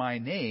ask in my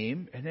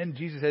name. And then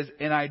Jesus says,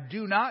 and I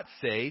do not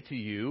say to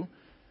you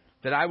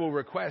that I will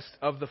request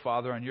of the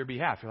Father on your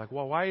behalf. You're like,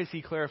 well, why is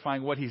he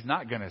clarifying what he's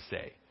not going to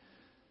say?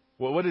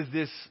 Well, what does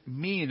this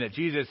mean that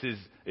Jesus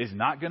is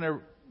not going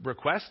to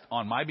request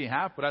on my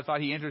behalf, but I thought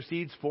he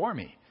intercedes for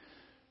me,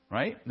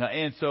 right?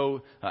 And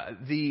so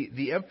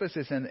the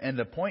emphasis and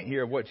the point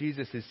here of what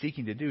Jesus is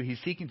seeking to do, he's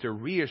seeking to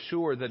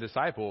reassure the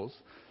disciples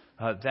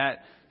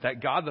that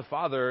God the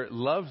Father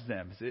loves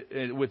them.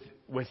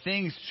 With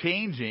things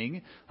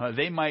changing,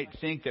 they might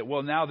think that,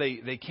 well, now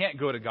they can't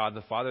go to God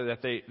the Father,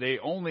 that they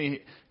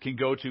only can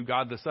go to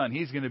God the Son.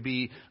 He's going to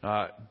be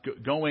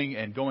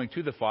going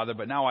to the Father,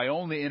 but now I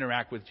only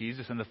interact with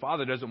Jesus, and the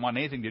Father doesn't want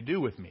anything to do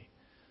with me.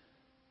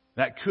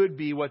 That could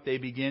be what they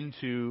begin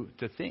to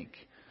think.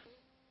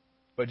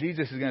 But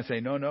Jesus is going to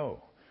say,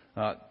 no.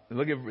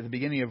 Look at the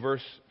beginning of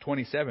verse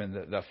 27,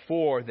 the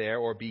for there,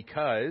 or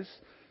because.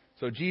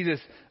 So Jesus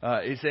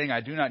is saying,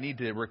 I do not need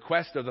to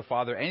request of the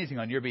Father anything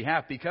on your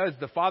behalf because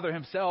the Father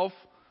Himself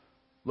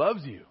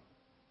loves you.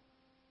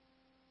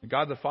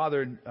 God the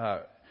Father,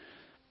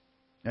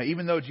 now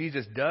even though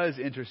Jesus does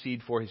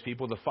intercede for His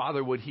people, the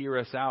Father would hear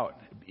us out,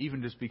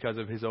 even just because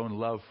of His own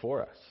love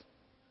for us.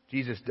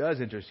 Jesus does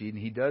intercede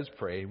and He does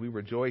pray. We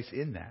rejoice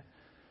in that.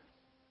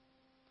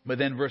 But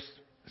then verse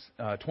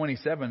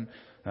 27,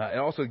 it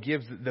also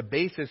gives the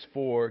basis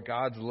for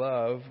God's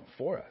love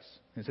for us.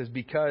 It says,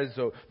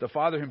 so the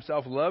Father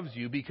Himself loves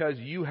you because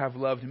you have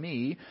loved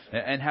me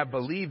and have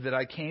believed that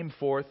I came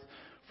forth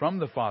from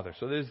the Father.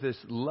 So there's this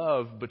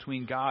love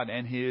between God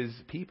and His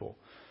people.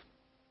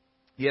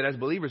 Yet as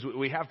believers,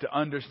 we have to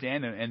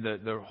understand, and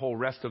the whole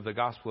rest of the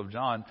Gospel of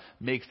John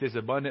makes this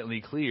abundantly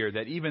clear,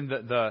 that even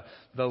the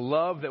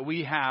love that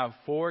we have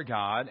for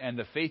God and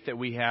the faith that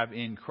we have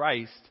in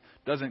Christ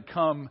doesn't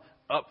come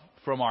up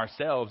from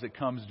ourselves. It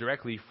comes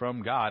directly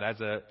from God as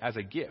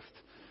a gift.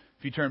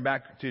 If you turn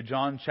back to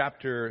John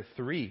chapter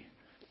 3,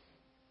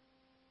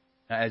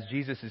 as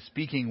Jesus is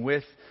speaking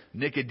with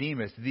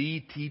Nicodemus,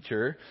 the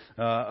teacher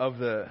of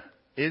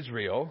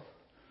Israel,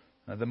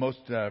 the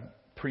most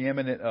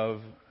preeminent of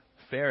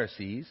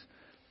Pharisees.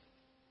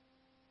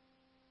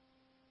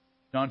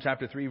 John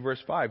chapter 3,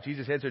 verse 5,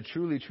 Jesus answered,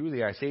 truly,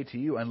 truly, I say to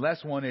you,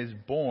 unless one is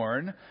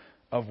born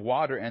of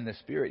water and the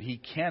Spirit, he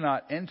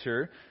cannot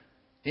enter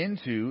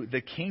into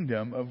the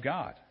kingdom of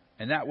God.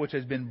 And that which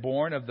has been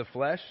born of the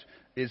flesh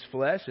is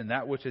flesh, and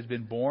that which has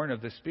been born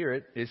of the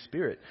Spirit is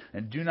spirit.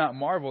 And do not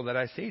marvel that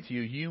I say to you,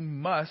 you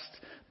must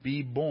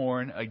be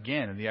born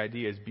again. And the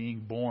idea is being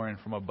born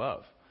from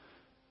above.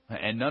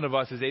 And none of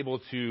us is able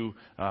to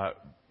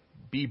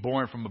be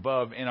born from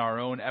above in our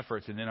own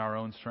efforts and in our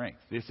own strength.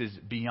 This is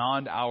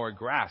beyond our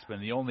grasp.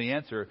 And the only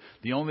answer,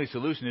 the only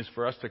solution is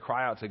for us to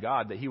cry out to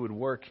God that He would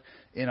work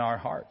in our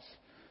hearts.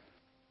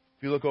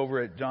 If you look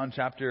over at John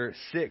chapter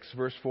 6,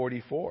 verse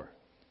 44,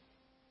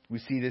 we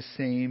see this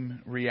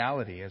same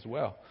reality as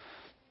well.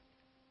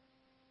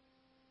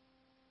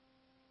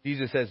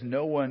 Jesus says,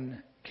 no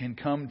one can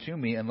come to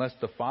me unless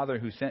the Father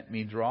who sent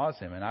me draws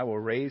him, and I will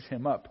raise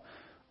him up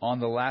on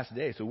the last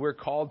day. So we're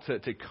called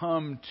to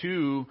come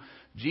to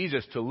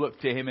Jesus, to look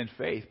to Him in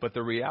faith. But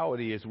the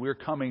reality is we're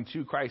coming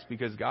to Christ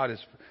because God is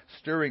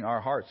stirring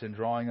our hearts and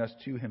drawing us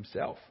to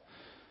Himself.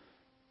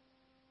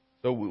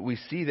 So we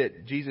see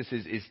that Jesus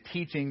is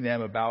teaching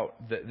them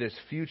about this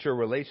future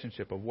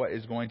relationship of what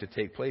is going to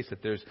take place.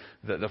 That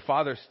the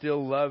Father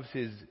still loves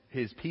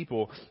His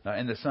people,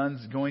 and the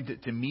Son's going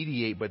to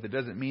mediate. But that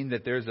doesn't mean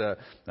that there's a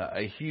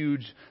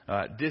huge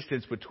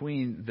distance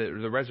between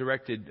the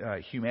resurrected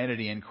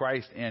humanity in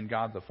Christ and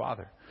God the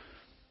Father.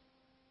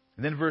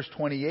 And then verse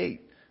 28,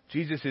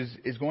 Jesus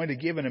is going to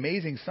give an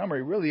amazing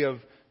summary, really, of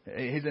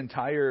His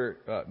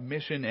entire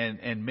mission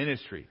and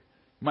ministry.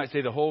 You might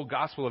say the whole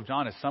Gospel of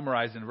John is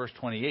summarized in verse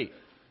 28.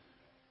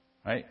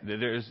 Right?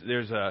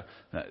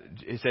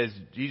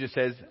 Jesus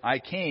says, I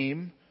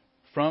came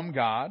from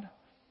God.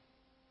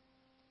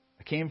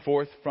 I came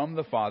forth from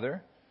the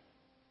Father.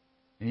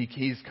 And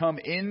He's come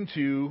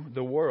into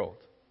the world.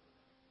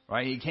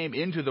 Right? He came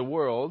into the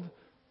world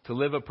to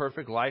live a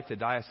perfect life, to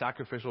die a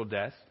sacrificial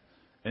death,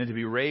 and to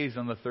be raised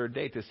on the third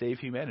day to save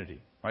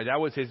humanity. Right?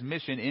 That was His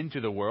mission into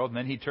the world. And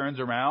then He turns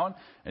around,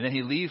 and then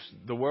He leaves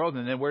the world,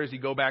 and then where does He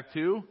go back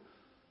to?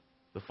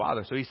 The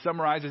Father. So He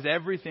summarizes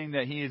everything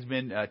that He has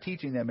been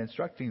teaching them,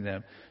 instructing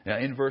them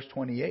in verse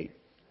 28.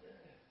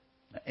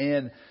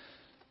 And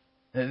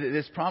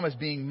this promise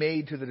being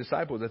made to the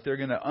disciples that they're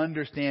going to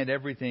understand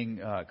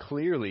everything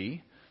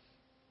clearly.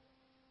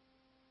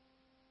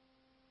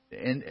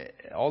 And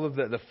all of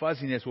the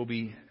fuzziness will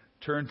be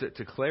turned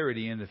to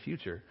clarity in the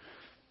future.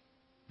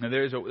 Now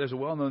there's a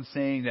well-known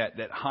saying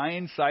that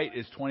hindsight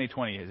is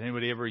 20/20. Has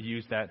anybody ever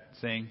used that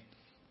saying?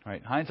 All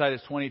right, hindsight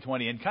is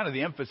 20/20, and kind of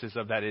the emphasis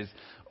of that is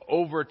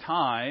over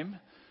time,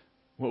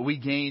 we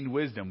gain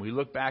wisdom. We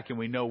look back and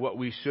we know what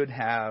we should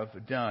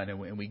have done,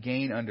 and we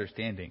gain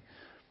understanding.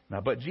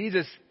 But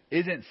Jesus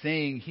isn't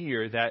saying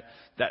here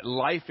that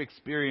life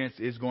experience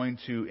is going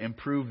to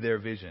improve their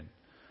vision.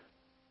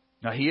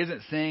 Now, He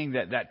isn't saying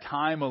that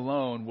time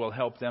alone will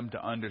help them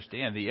to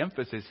understand. The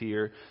emphasis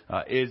here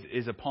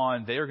is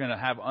upon they're going to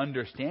have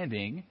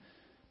understanding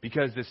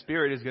because the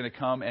Spirit is going to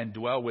come and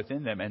dwell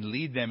within them and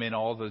lead them in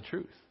all the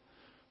truth.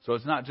 So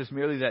it's not just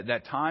merely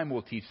that time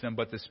will teach them,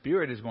 but the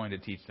Spirit is going to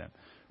teach them,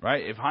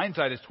 right? If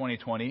hindsight is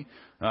 20/20,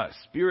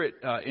 Spirit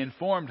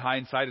informed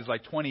hindsight is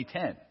like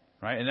 20/10,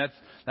 right? And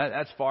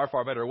that's far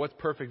better. What's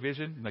perfect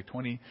vision? Like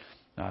 20.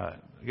 I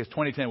guess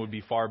 20/10 would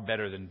be far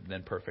better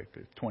than perfect.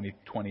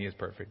 20/20 is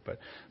perfect,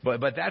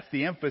 but that's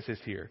the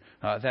emphasis here.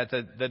 That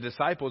the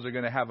disciples are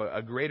going to have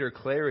a greater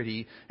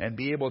clarity and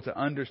be able to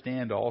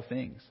understand all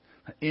things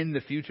in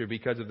the future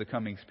because of the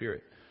coming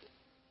Spirit.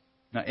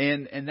 Now,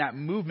 and that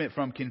movement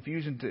from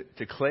confusion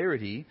to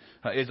clarity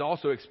is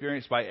also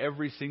experienced by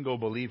every single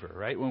believer,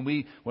 right? When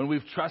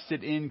we've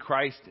trusted in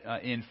Christ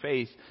in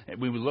faith, and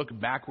we look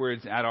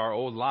backwards at our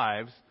old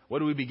lives, what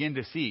do we begin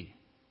to see?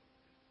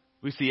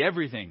 We see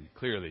everything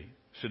clearly.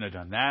 Shouldn't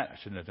have done that. I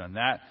shouldn't have done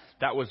that.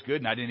 That was good,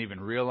 and I didn't even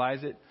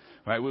realize it.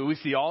 Right? We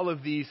see all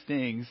of these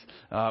things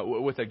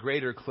with a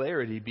greater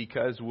clarity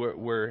because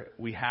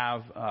we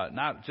have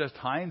not just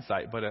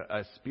hindsight, but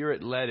a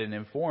Spirit-led and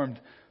informed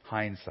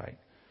hindsight.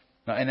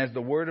 And as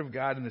the Word of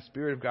God and the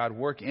Spirit of God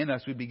work in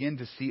us, we begin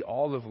to see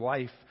all of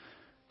life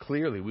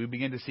clearly. We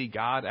begin to see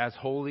God as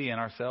holy and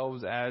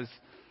ourselves as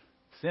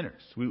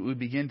sinners. We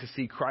begin to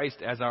see Christ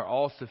as our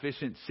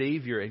all-sufficient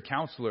Savior and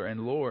Counselor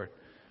and Lord.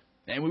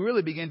 And we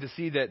really begin to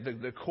see that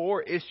the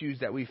core issues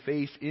that we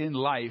face in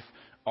life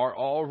are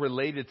all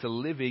related to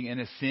living in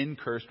a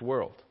sin-cursed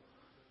world.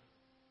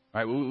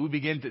 Right? We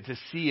begin to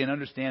see and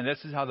understand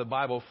this is how the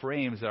Bible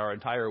frames our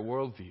entire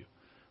worldview.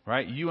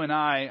 Right? You and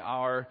I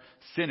are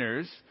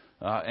sinners,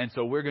 and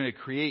so we're going to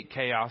create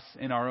chaos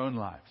in our own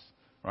lives.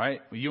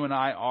 Right? You and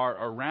I are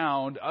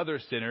around other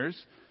sinners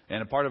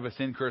and a part of a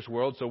sin-cursed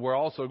world, so we're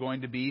also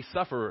going to be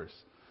sufferers.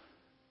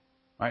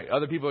 Right?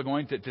 Other people are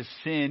going to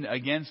sin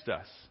against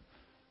us.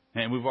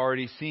 And we've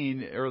already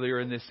seen earlier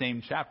in this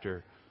same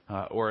chapter,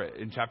 or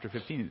in chapter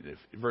 15,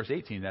 verse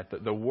 18, that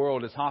the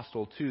world is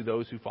hostile to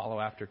those who follow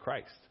after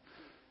Christ.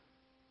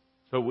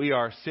 So we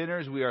are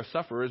sinners, we are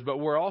sufferers, but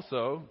we're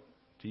also,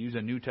 to use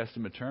a New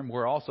Testament term,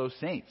 we're also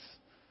saints.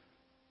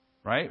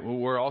 Right?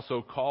 We're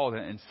also called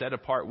and set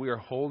apart. We are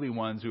holy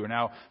ones who are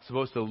now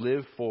supposed to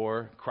live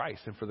for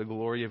Christ and for the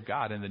glory of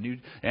God.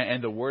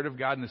 And the Word of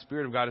God and the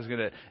Spirit of God is going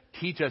to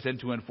teach us and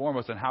to inform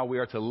us on how we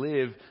are to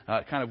live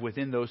kind of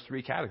within those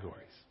three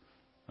categories.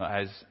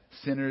 As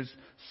sinners,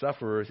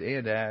 sufferers,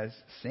 and as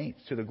saints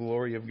to the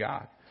glory of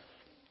God.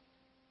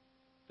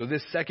 So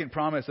this second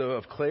promise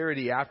of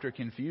clarity after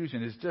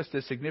confusion is just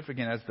as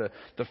significant as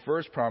the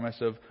first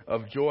promise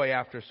of joy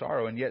after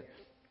sorrow. And yet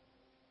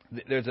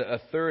there's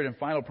a third and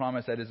final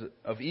promise that is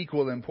of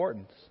equal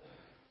importance.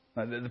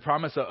 The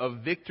promise of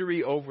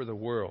victory over the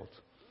world.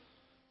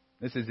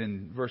 This is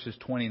in verses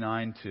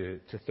 29 to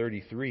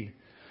 33.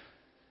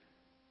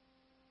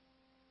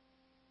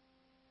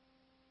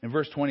 In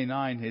verse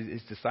 29,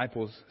 his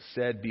disciples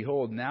said,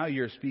 "Behold, now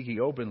you're speaking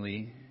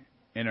openly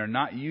and are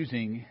not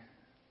using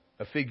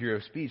a figure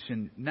of speech.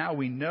 And now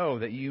we know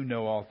that you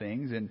know all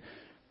things, and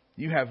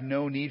You have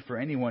no need for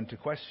anyone to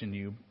question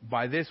you.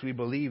 By this we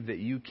believe that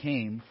you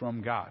came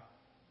from God."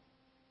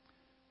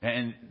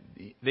 And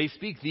they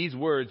speak these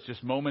words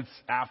just moments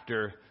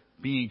after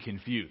being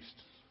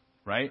confused,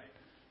 right?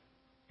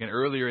 And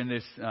earlier in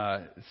this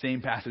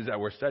same passage that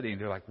we're studying,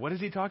 they're like, "What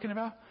is he talking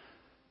about?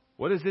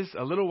 What is this?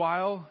 A little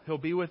while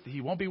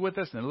he won't be with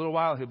us, and in a little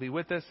while he'll be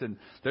with us." And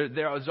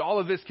there was all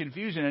of this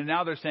confusion, and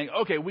now they're saying,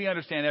 "Okay, we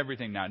understand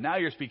everything now. Now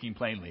you're speaking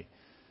plainly."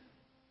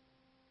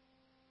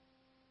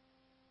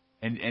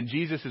 And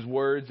Jesus'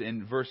 words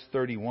in verse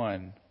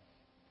 31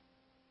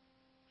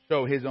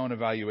 show his own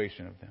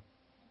evaluation of them.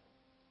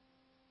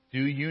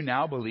 "Do you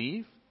now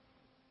believe?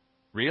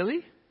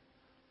 Really?"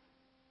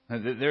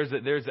 There's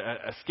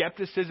a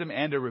skepticism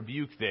and a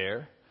rebuke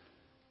there.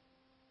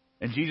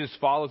 And Jesus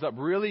follows up,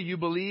 "Really, you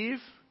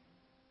believe?"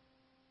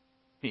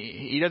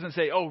 He doesn't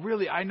say, "Oh,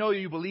 really, I know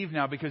you believe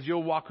now because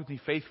you'll walk with me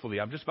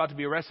faithfully. I'm just about to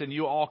be arrested and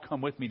you'll all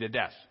come with me to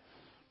death."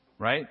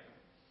 Right?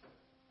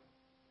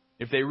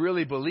 If they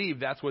really believe,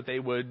 that's what they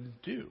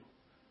would do.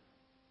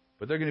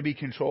 But they're going to be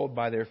controlled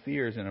by their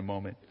fears in a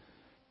moment.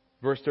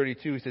 Verse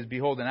 32 says,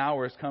 "Behold, an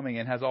hour is coming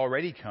and has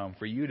already come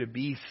for you to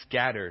be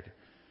scattered,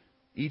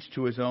 each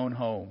to his own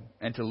home,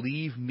 and to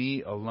leave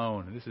me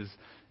alone." And this is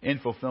in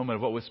fulfillment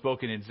of what was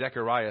spoken in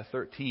Zechariah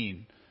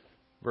 13,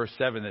 verse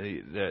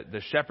 7, that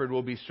the shepherd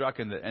will be struck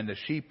and the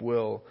sheep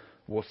will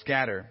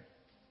scatter.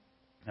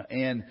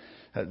 And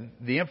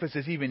the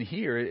emphasis even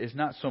here is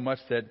not so much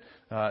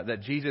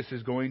that Jesus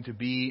is going to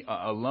be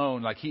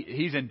alone, like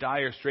he's in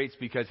dire straits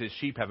because his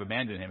sheep have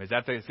abandoned him. Is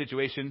that the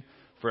situation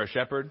for a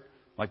shepherd?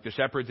 Like the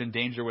shepherd's in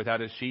danger without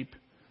his sheep?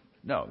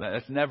 No,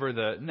 that's never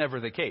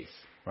the case,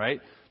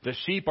 right? The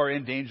sheep are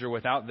in danger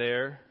without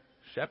their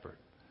shepherd.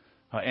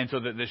 And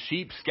so the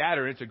sheep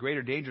scatter. It's a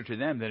greater danger to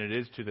them than it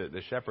is to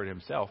the shepherd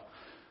himself.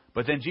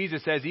 But then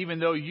Jesus says, even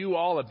though you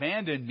all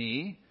abandoned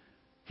me,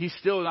 he's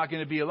still not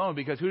going to be alone,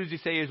 because who does he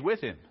say is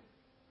with him?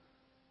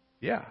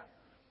 Yeah.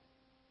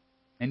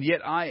 "And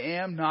yet I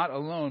am not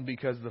alone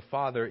because the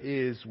Father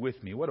is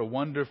with me." What a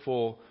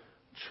wonderful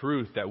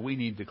truth that we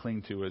need to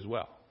cling to as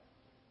well.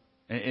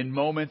 In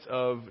moments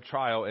of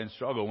trial and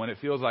struggle, when it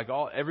feels like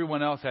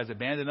everyone else has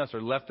abandoned us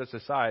or left us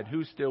aside,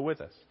 who's still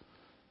with us?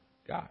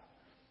 God.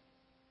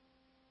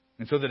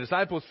 And so the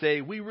disciples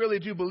say, "We really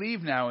do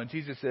believe now." And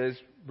Jesus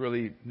says,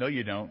 "Really, no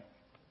you don't.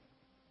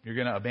 You're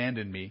going to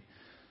abandon me."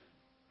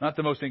 Not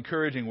the most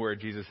encouraging word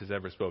Jesus has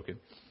ever spoken,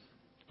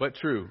 but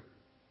true.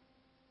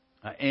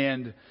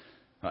 And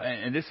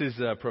this is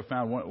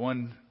profound.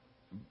 One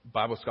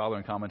Bible scholar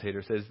and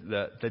commentator says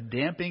the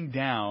damping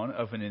down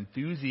of an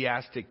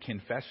enthusiastic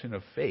confession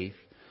of faith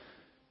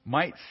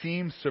might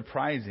seem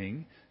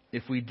surprising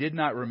if we did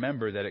not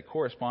remember that it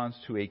corresponds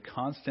to a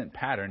constant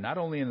pattern, not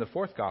only in the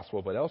fourth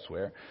gospel, but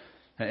elsewhere.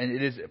 And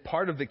it is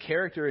part of the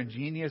character and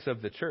genius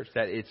of the church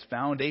that its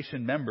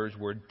foundation members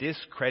were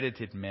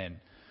discredited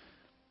men.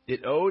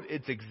 It owed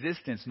its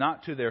existence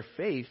not to their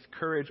faith,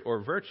 courage, or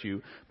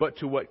virtue, but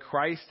to what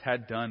Christ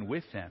had done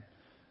with them.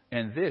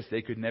 And this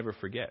they could never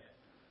forget.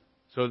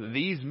 So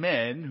these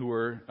men who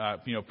were,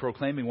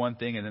 proclaiming one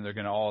thing, and then they're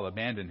going to all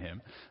abandon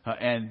him.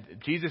 And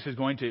Jesus is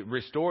going to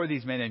restore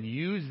these men and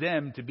use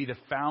them to be the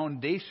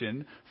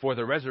foundation for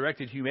the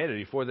resurrected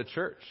humanity, for the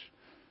church.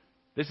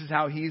 This is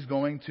how he's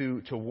going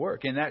to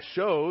work. And that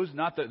shows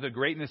not the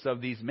greatness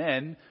of these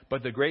men,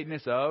 but the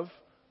greatness of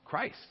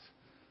Christ.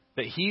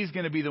 That he's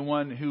going to be the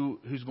one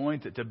who's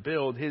going to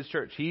build his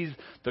church. He's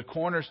the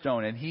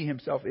cornerstone, and he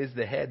himself is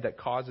the head that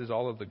causes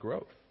all of the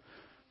growth.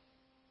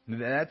 And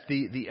that's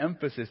the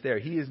emphasis there.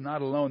 He is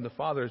not alone. The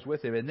Father is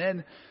with him. And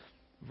then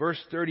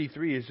verse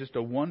 33 is just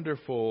a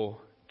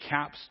wonderful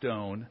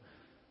capstone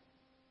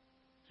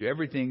to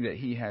everything that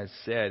he has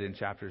said in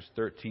chapters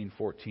 13,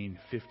 14,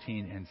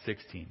 15, and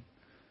 16.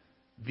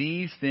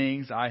 "These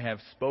things I have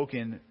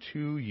spoken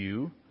to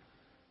you,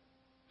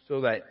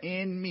 so that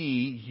in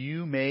me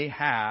you may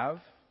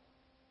have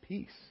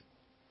peace.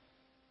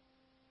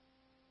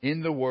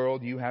 In the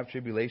world you have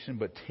tribulation,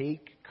 but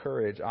take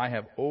courage. I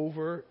have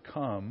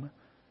overcome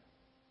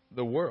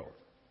the world."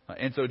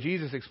 And so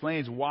Jesus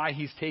explains why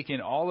he's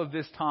taken all of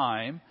this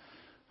time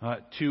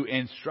to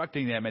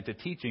instructing them and to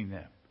teaching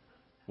them.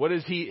 What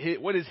is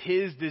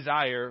his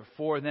desire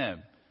for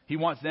them? He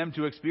wants them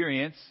to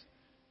experience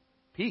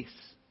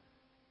peace.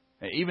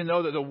 Even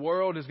though that the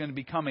world is going to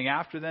be coming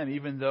after them,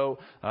 even though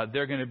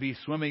they're going to be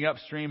swimming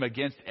upstream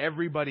against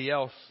everybody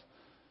else,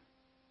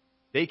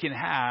 they can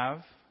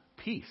have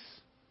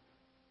peace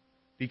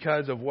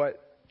because of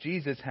what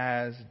Jesus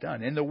has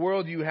done. In the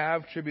world you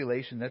have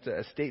tribulation. That's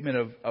a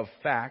statement of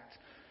fact.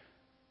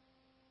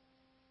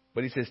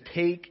 But he says,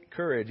 take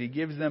courage. He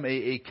gives them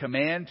a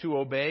command to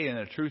obey and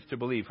a truth to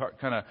believe.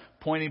 Kind of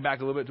pointing back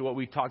a little bit to what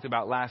we talked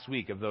about last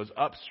week of those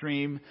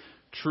upstream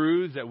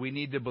truths that we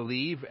need to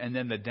believe and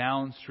then the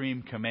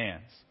downstream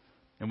commands.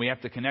 And we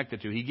have to connect the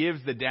two. He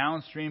gives the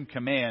downstream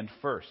command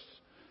first.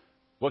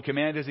 What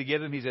command does he give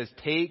them? He says,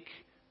 take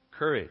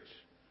courage.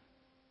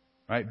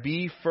 Right?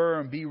 Be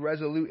firm, be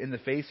resolute in the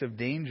face of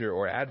danger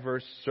or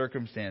adverse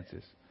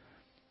circumstances.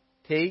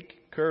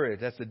 Take courage.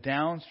 That's the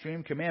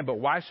downstream command. But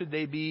why should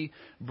they be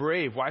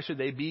brave? Why should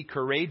they be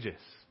courageous?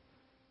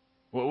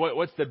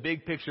 What's the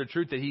big picture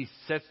truth that he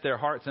sets their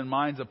hearts and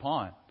minds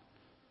upon?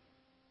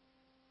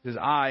 It says,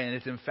 I, and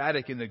it's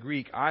emphatic in the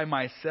Greek, I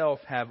myself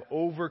have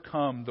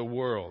overcome the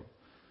world.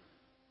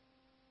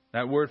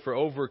 That word for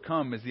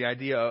overcome is the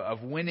idea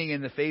of winning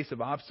in the face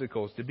of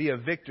obstacles, to be a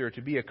victor,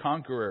 to be a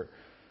conqueror.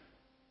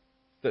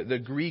 The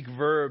Greek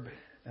verb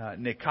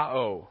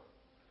nikao,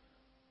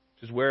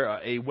 which is where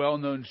a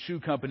well-known shoe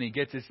company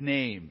gets its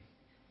name,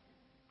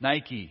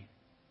 Nike.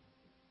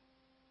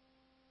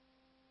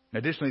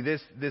 Additionally,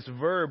 this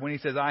verb, when he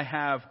says, I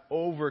have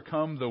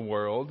overcome the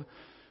world,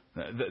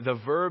 the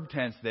verb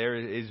tense there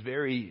is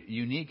very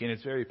unique and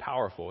it's very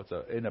powerful. It's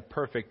in a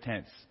perfect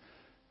tense,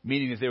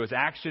 meaning that there was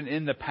action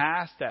in the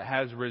past that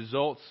has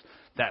results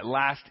that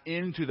last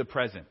into the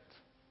present.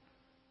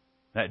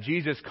 That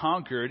Jesus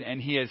conquered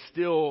and he is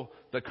still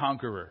the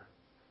conqueror.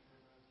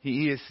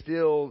 He is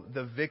still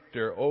the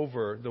victor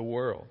over the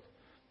world.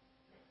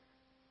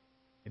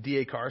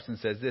 D.A. Carson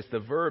says this, the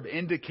verb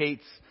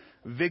indicates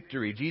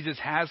victory. Jesus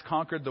has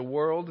conquered the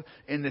world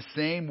in the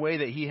same way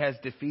that he has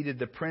defeated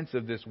the prince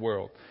of this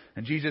world.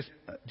 And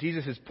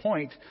Jesus'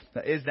 point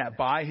is that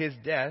by his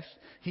death,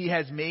 he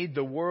has made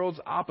the world's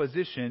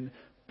opposition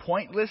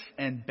pointless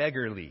and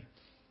beggarly.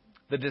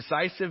 The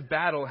decisive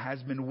battle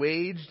has been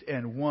waged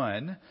and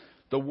won.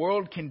 The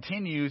world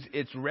continues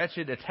its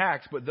wretched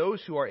attacks, but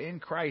those who are in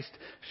Christ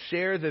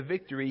share the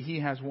victory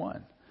he has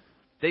won.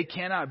 They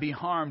cannot be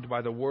harmed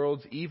by the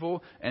world's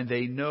evil, and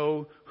they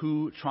know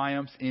who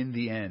triumphs in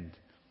the end.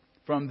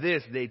 From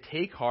this, they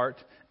take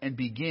heart and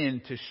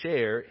begin to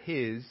share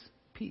his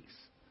peace.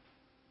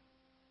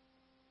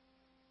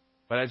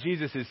 But as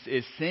Jesus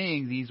is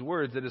saying these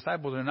words, the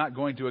disciples are not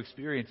going to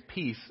experience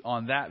peace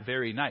on that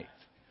very night.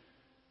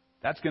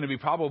 That's going to be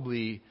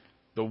probably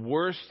the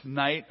worst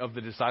night of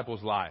the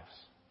disciples' lives.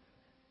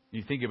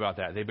 You think about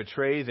that. They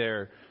betray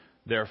their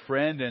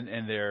friend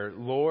and their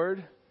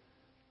Lord.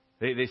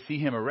 They see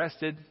him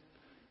arrested.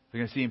 They're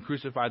going to see him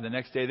crucified the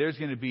next day. There's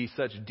going to be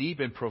such deep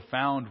and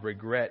profound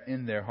regret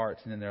in their hearts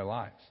and in their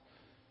lives.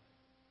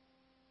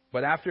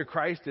 But after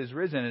Christ is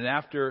risen and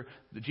after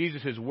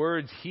Jesus'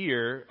 words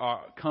here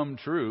come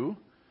true,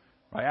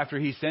 right, after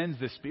he sends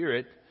the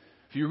Spirit,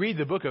 if you read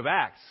the book of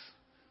Acts,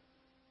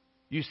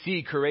 you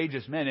see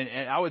courageous men.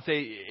 And I would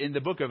say in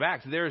the book of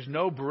Acts, there's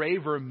no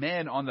braver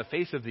men on the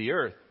face of the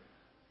earth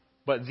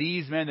but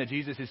these men that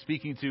Jesus is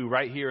speaking to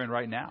right here and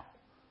right now.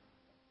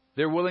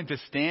 They're willing to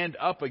stand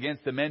up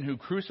against the men who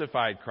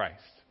crucified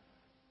Christ.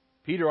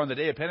 Peter on the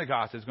day of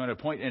Pentecost is going to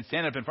point and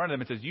stand up in front of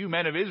them and says, you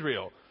men of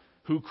Israel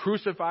who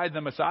crucified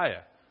the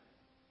Messiah,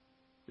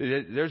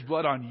 there's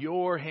blood on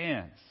your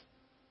hands.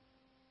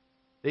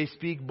 They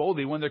speak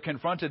boldly. When they're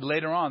confronted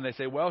later on, they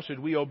say, well, should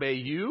we obey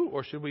you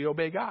or should we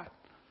obey God?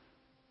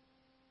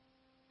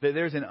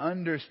 There's an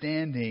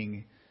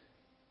understanding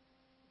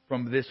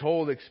from this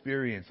whole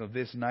experience of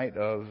this night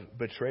of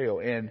betrayal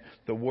and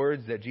the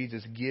words that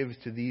Jesus gives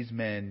to these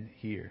men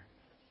here.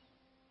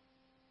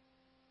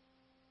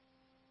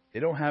 They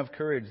don't have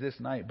courage this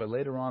night, but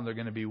later on they're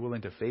going to be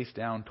willing to face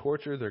down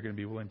torture. They're going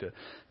to be willing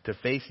to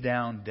face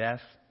down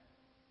death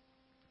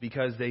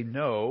because they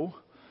know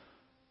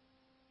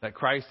that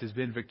Christ has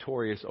been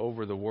victorious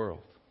over the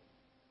world.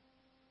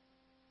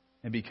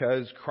 And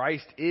because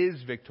Christ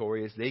is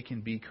victorious, they can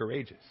be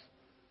courageous.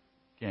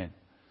 Again,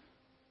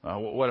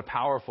 what a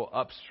powerful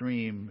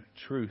upstream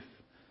truth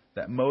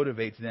that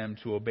motivates them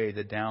to obey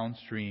the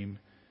downstream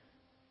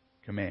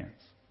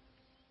commands.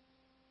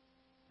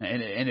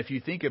 And if you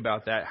think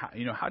about that,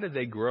 how did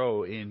they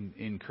grow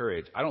in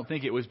courage? I don't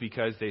think it was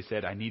because they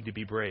said, I need to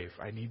be brave.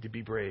 I need to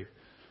be brave.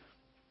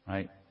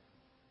 Right?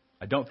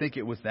 I don't think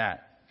it was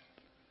that.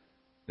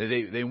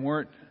 They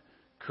weren't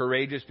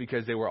courageous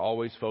because they were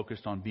always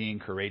focused on being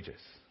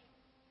courageous.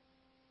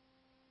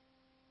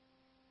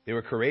 They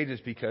were courageous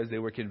because they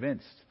were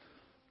convinced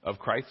of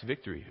Christ's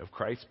victory, of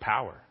Christ's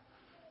power,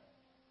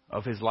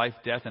 of his life,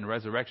 death, and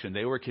resurrection.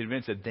 They were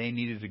convinced that they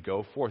needed to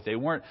go forth. They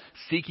weren't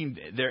seeking,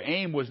 their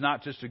aim was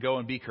not just to go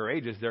and be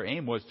courageous. Their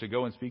aim was to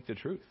go and speak the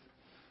truth.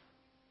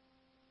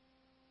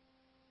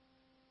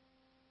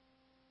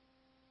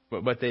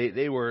 But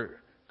they were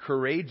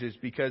courageous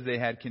because they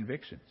had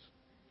convictions.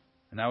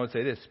 And I would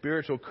say this,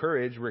 spiritual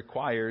courage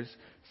requires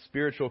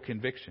spiritual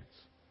convictions.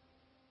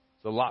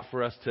 It's a lot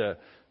for us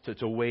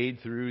to wade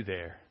through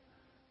there.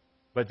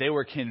 But they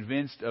were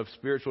convinced of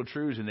spiritual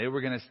truths, and they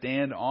were going to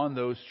stand on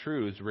those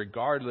truths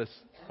regardless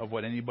of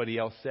what anybody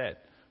else said,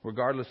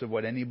 regardless of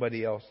what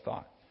anybody else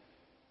thought.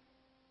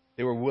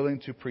 They were willing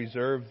to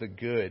preserve the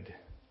good.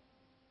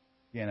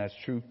 Again, as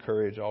true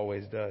courage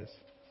always does.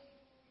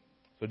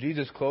 So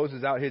Jesus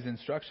closes out his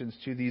instructions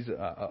to these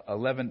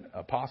 11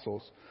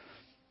 apostles.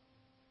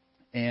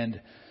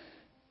 And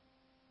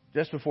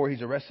just before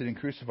he's arrested and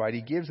crucified,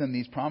 he gives them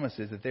these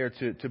promises that they're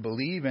to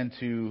believe and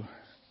to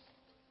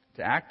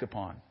act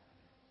upon.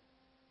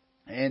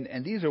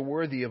 And these are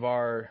worthy of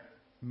our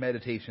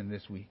meditation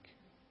this week.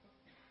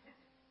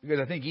 Because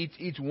I think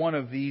each one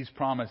of these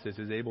promises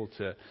is able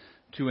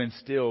to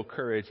instill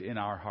courage in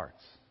our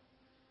hearts.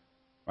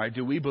 Right?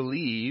 Do we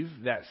believe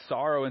that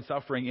sorrow and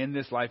suffering in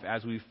this life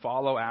as we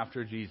follow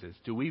after Jesus,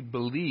 do we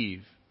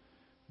believe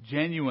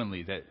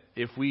genuinely that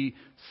if we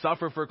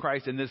suffer for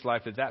Christ in this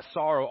life, that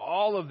sorrow,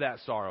 all of that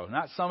sorrow,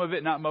 not some of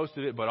it, not most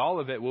of it, but all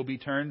of it will be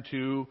turned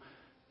to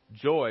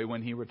joy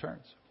when He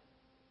returns,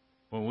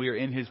 when we are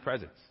in His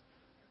presence?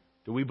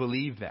 Do we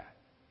believe that?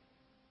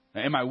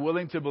 Am I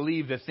willing to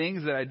believe the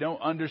things that I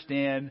don't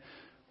understand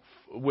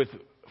with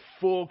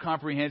full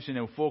comprehension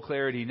and full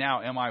clarity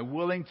now? Am I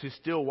willing to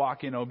still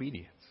walk in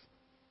obedience?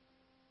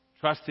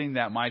 Trusting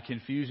that my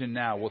confusion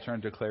now will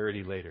turn to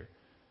clarity later.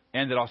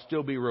 And that I'll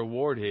still be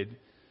rewarded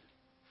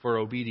for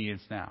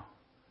obedience now.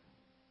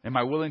 Am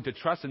I willing to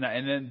trust in that?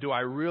 And then do I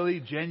really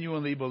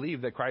genuinely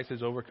believe that Christ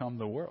has overcome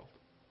the world?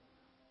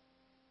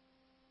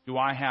 Do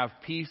I have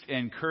peace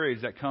and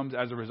courage that comes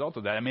as a result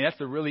of that? I mean, that's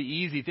the really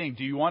easy thing.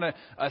 Do you want to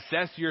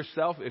assess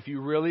yourself if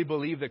you really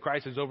believe that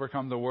Christ has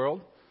overcome the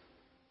world?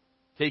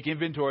 Take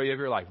inventory of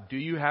your life. Do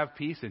you have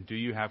peace and do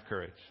you have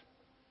courage?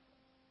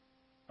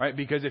 Right?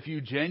 Because if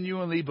you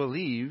genuinely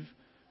believe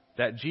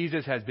that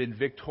Jesus has been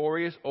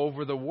victorious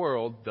over the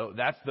world,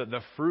 that's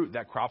the fruit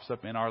that crops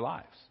up in our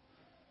lives.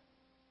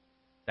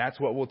 That's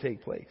what will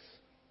take place.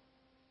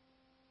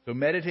 So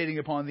meditating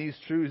upon these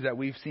truths that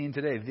we've seen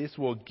today, this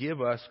will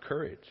give us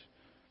courage.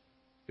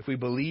 If we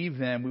believe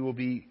them, we will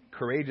be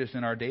courageous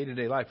in our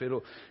day-to-day life.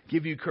 It'll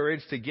give you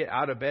courage to get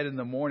out of bed in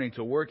the morning,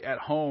 to work at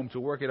home, to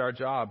work at our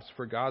jobs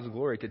for God's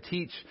glory, to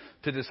teach,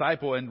 to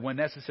disciple, and when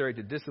necessary,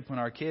 to discipline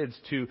our kids,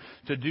 to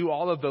do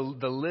all of the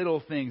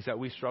little things that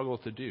we struggle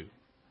to do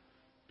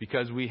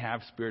because we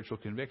have spiritual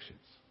convictions.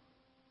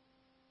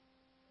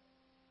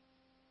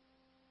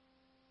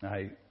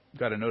 I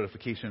got a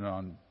notification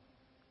on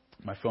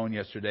my phone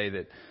yesterday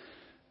that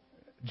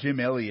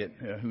Jim Elliot,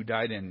 who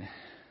died in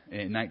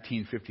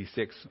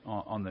 1956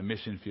 on the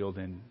mission field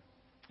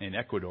in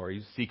Ecuador,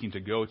 he's seeking to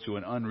go to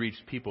an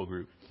unreached people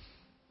group.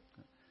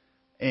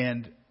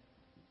 And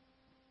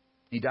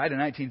he died in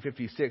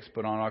 1956,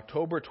 but on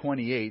October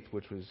 28th,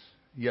 which was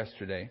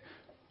yesterday,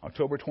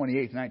 October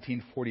 28th,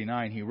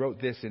 1949, he wrote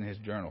this in his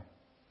journal.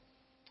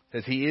 It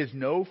says, "He is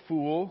no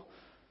fool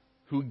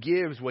who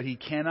gives what he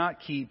cannot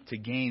keep to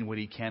gain what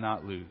he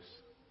cannot lose."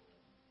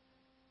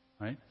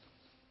 Right?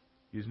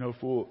 He is no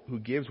fool who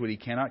gives what he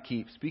cannot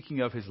keep.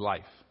 Speaking of his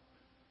life.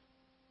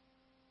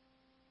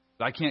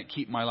 I can't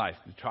keep my life.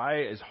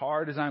 Try as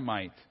hard as I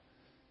might.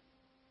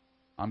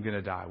 I'm going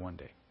to die one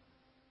day.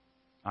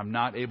 I'm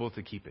not able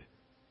to keep it.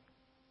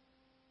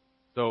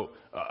 So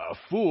a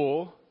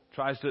fool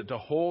tries to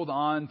hold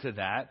on to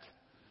that,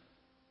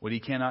 what he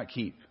cannot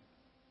keep.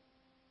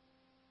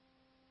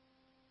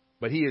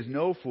 But he is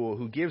no fool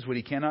who gives what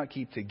he cannot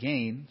keep to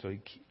gain. So he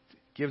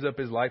gives up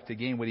his life to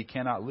gain what he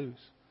cannot lose.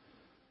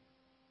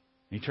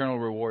 Eternal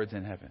rewards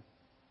in heaven.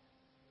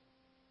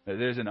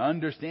 There's an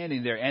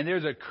understanding there. And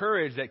there's a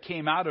courage that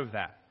came out of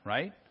that,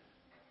 right?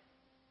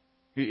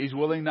 He's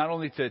willing not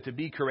only to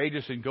be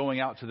courageous in going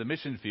out to the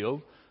mission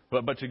field,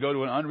 but to go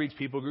to an unreached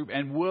people group,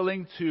 and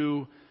willing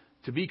to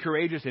be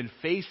courageous in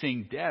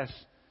facing death,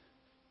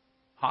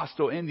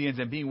 hostile Indians,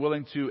 and being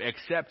willing to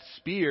accept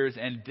spears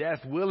and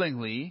death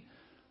willingly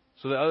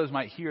so that others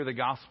might hear the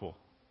gospel.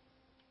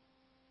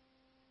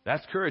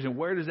 That's courage. And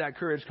where does that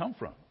courage come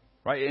from?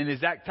 Right? And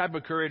is that type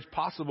of courage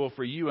possible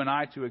for you and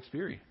I to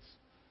experience?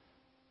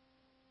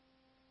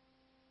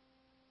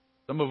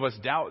 Some of us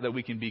doubt that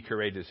we can be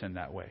courageous in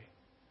that way.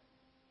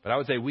 But I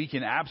would say we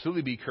can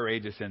absolutely be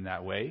courageous in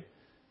that way.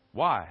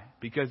 Why?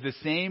 Because the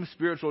same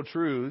spiritual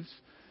truths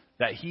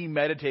that he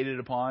meditated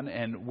upon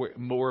and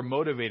were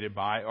motivated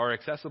by are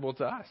accessible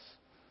to us.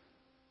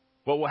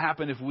 What will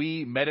happen if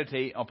we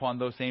meditate upon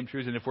those same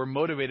truths and if we're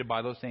motivated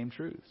by those same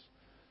truths?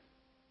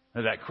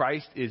 That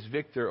Christ is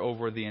victor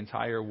over the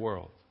entire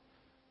world.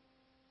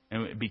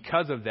 And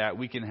because of that,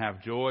 we can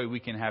have joy, we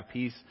can have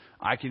peace.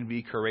 I can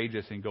be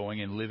courageous in going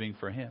and living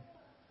for Him.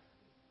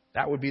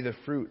 That would be the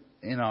fruit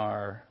in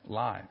our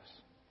lives.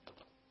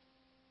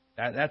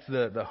 That's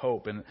the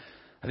hope. And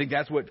I think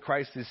that's what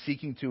Christ is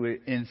seeking to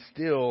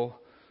instill,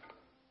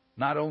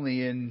 not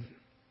only in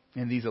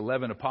these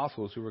 11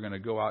 apostles who are going to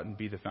go out and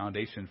be the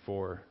foundation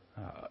for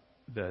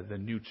the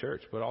new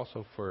church, but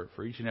also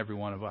for each and every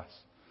one of us.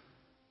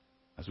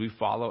 As we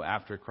follow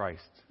after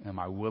Christ, am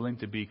I willing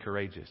to be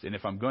courageous? And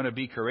if I'm going to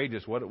be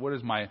courageous, what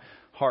does my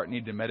heart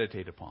need to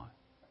meditate upon?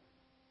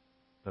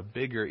 The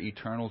bigger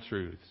eternal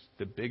truths,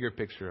 the bigger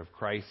picture of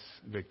Christ's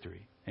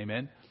victory.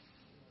 Amen?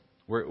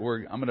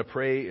 I'm going to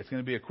pray. It's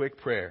going to be a quick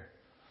prayer.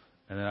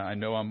 And I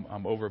know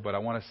I'm over, but I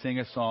want to sing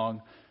a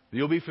song that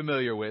you'll be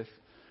familiar with.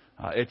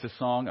 It's a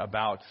song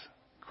about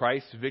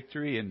Christ's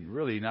victory, and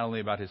really not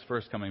only about His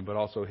first coming, but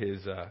also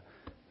His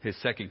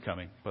second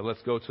coming. But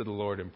let's go to the Lord and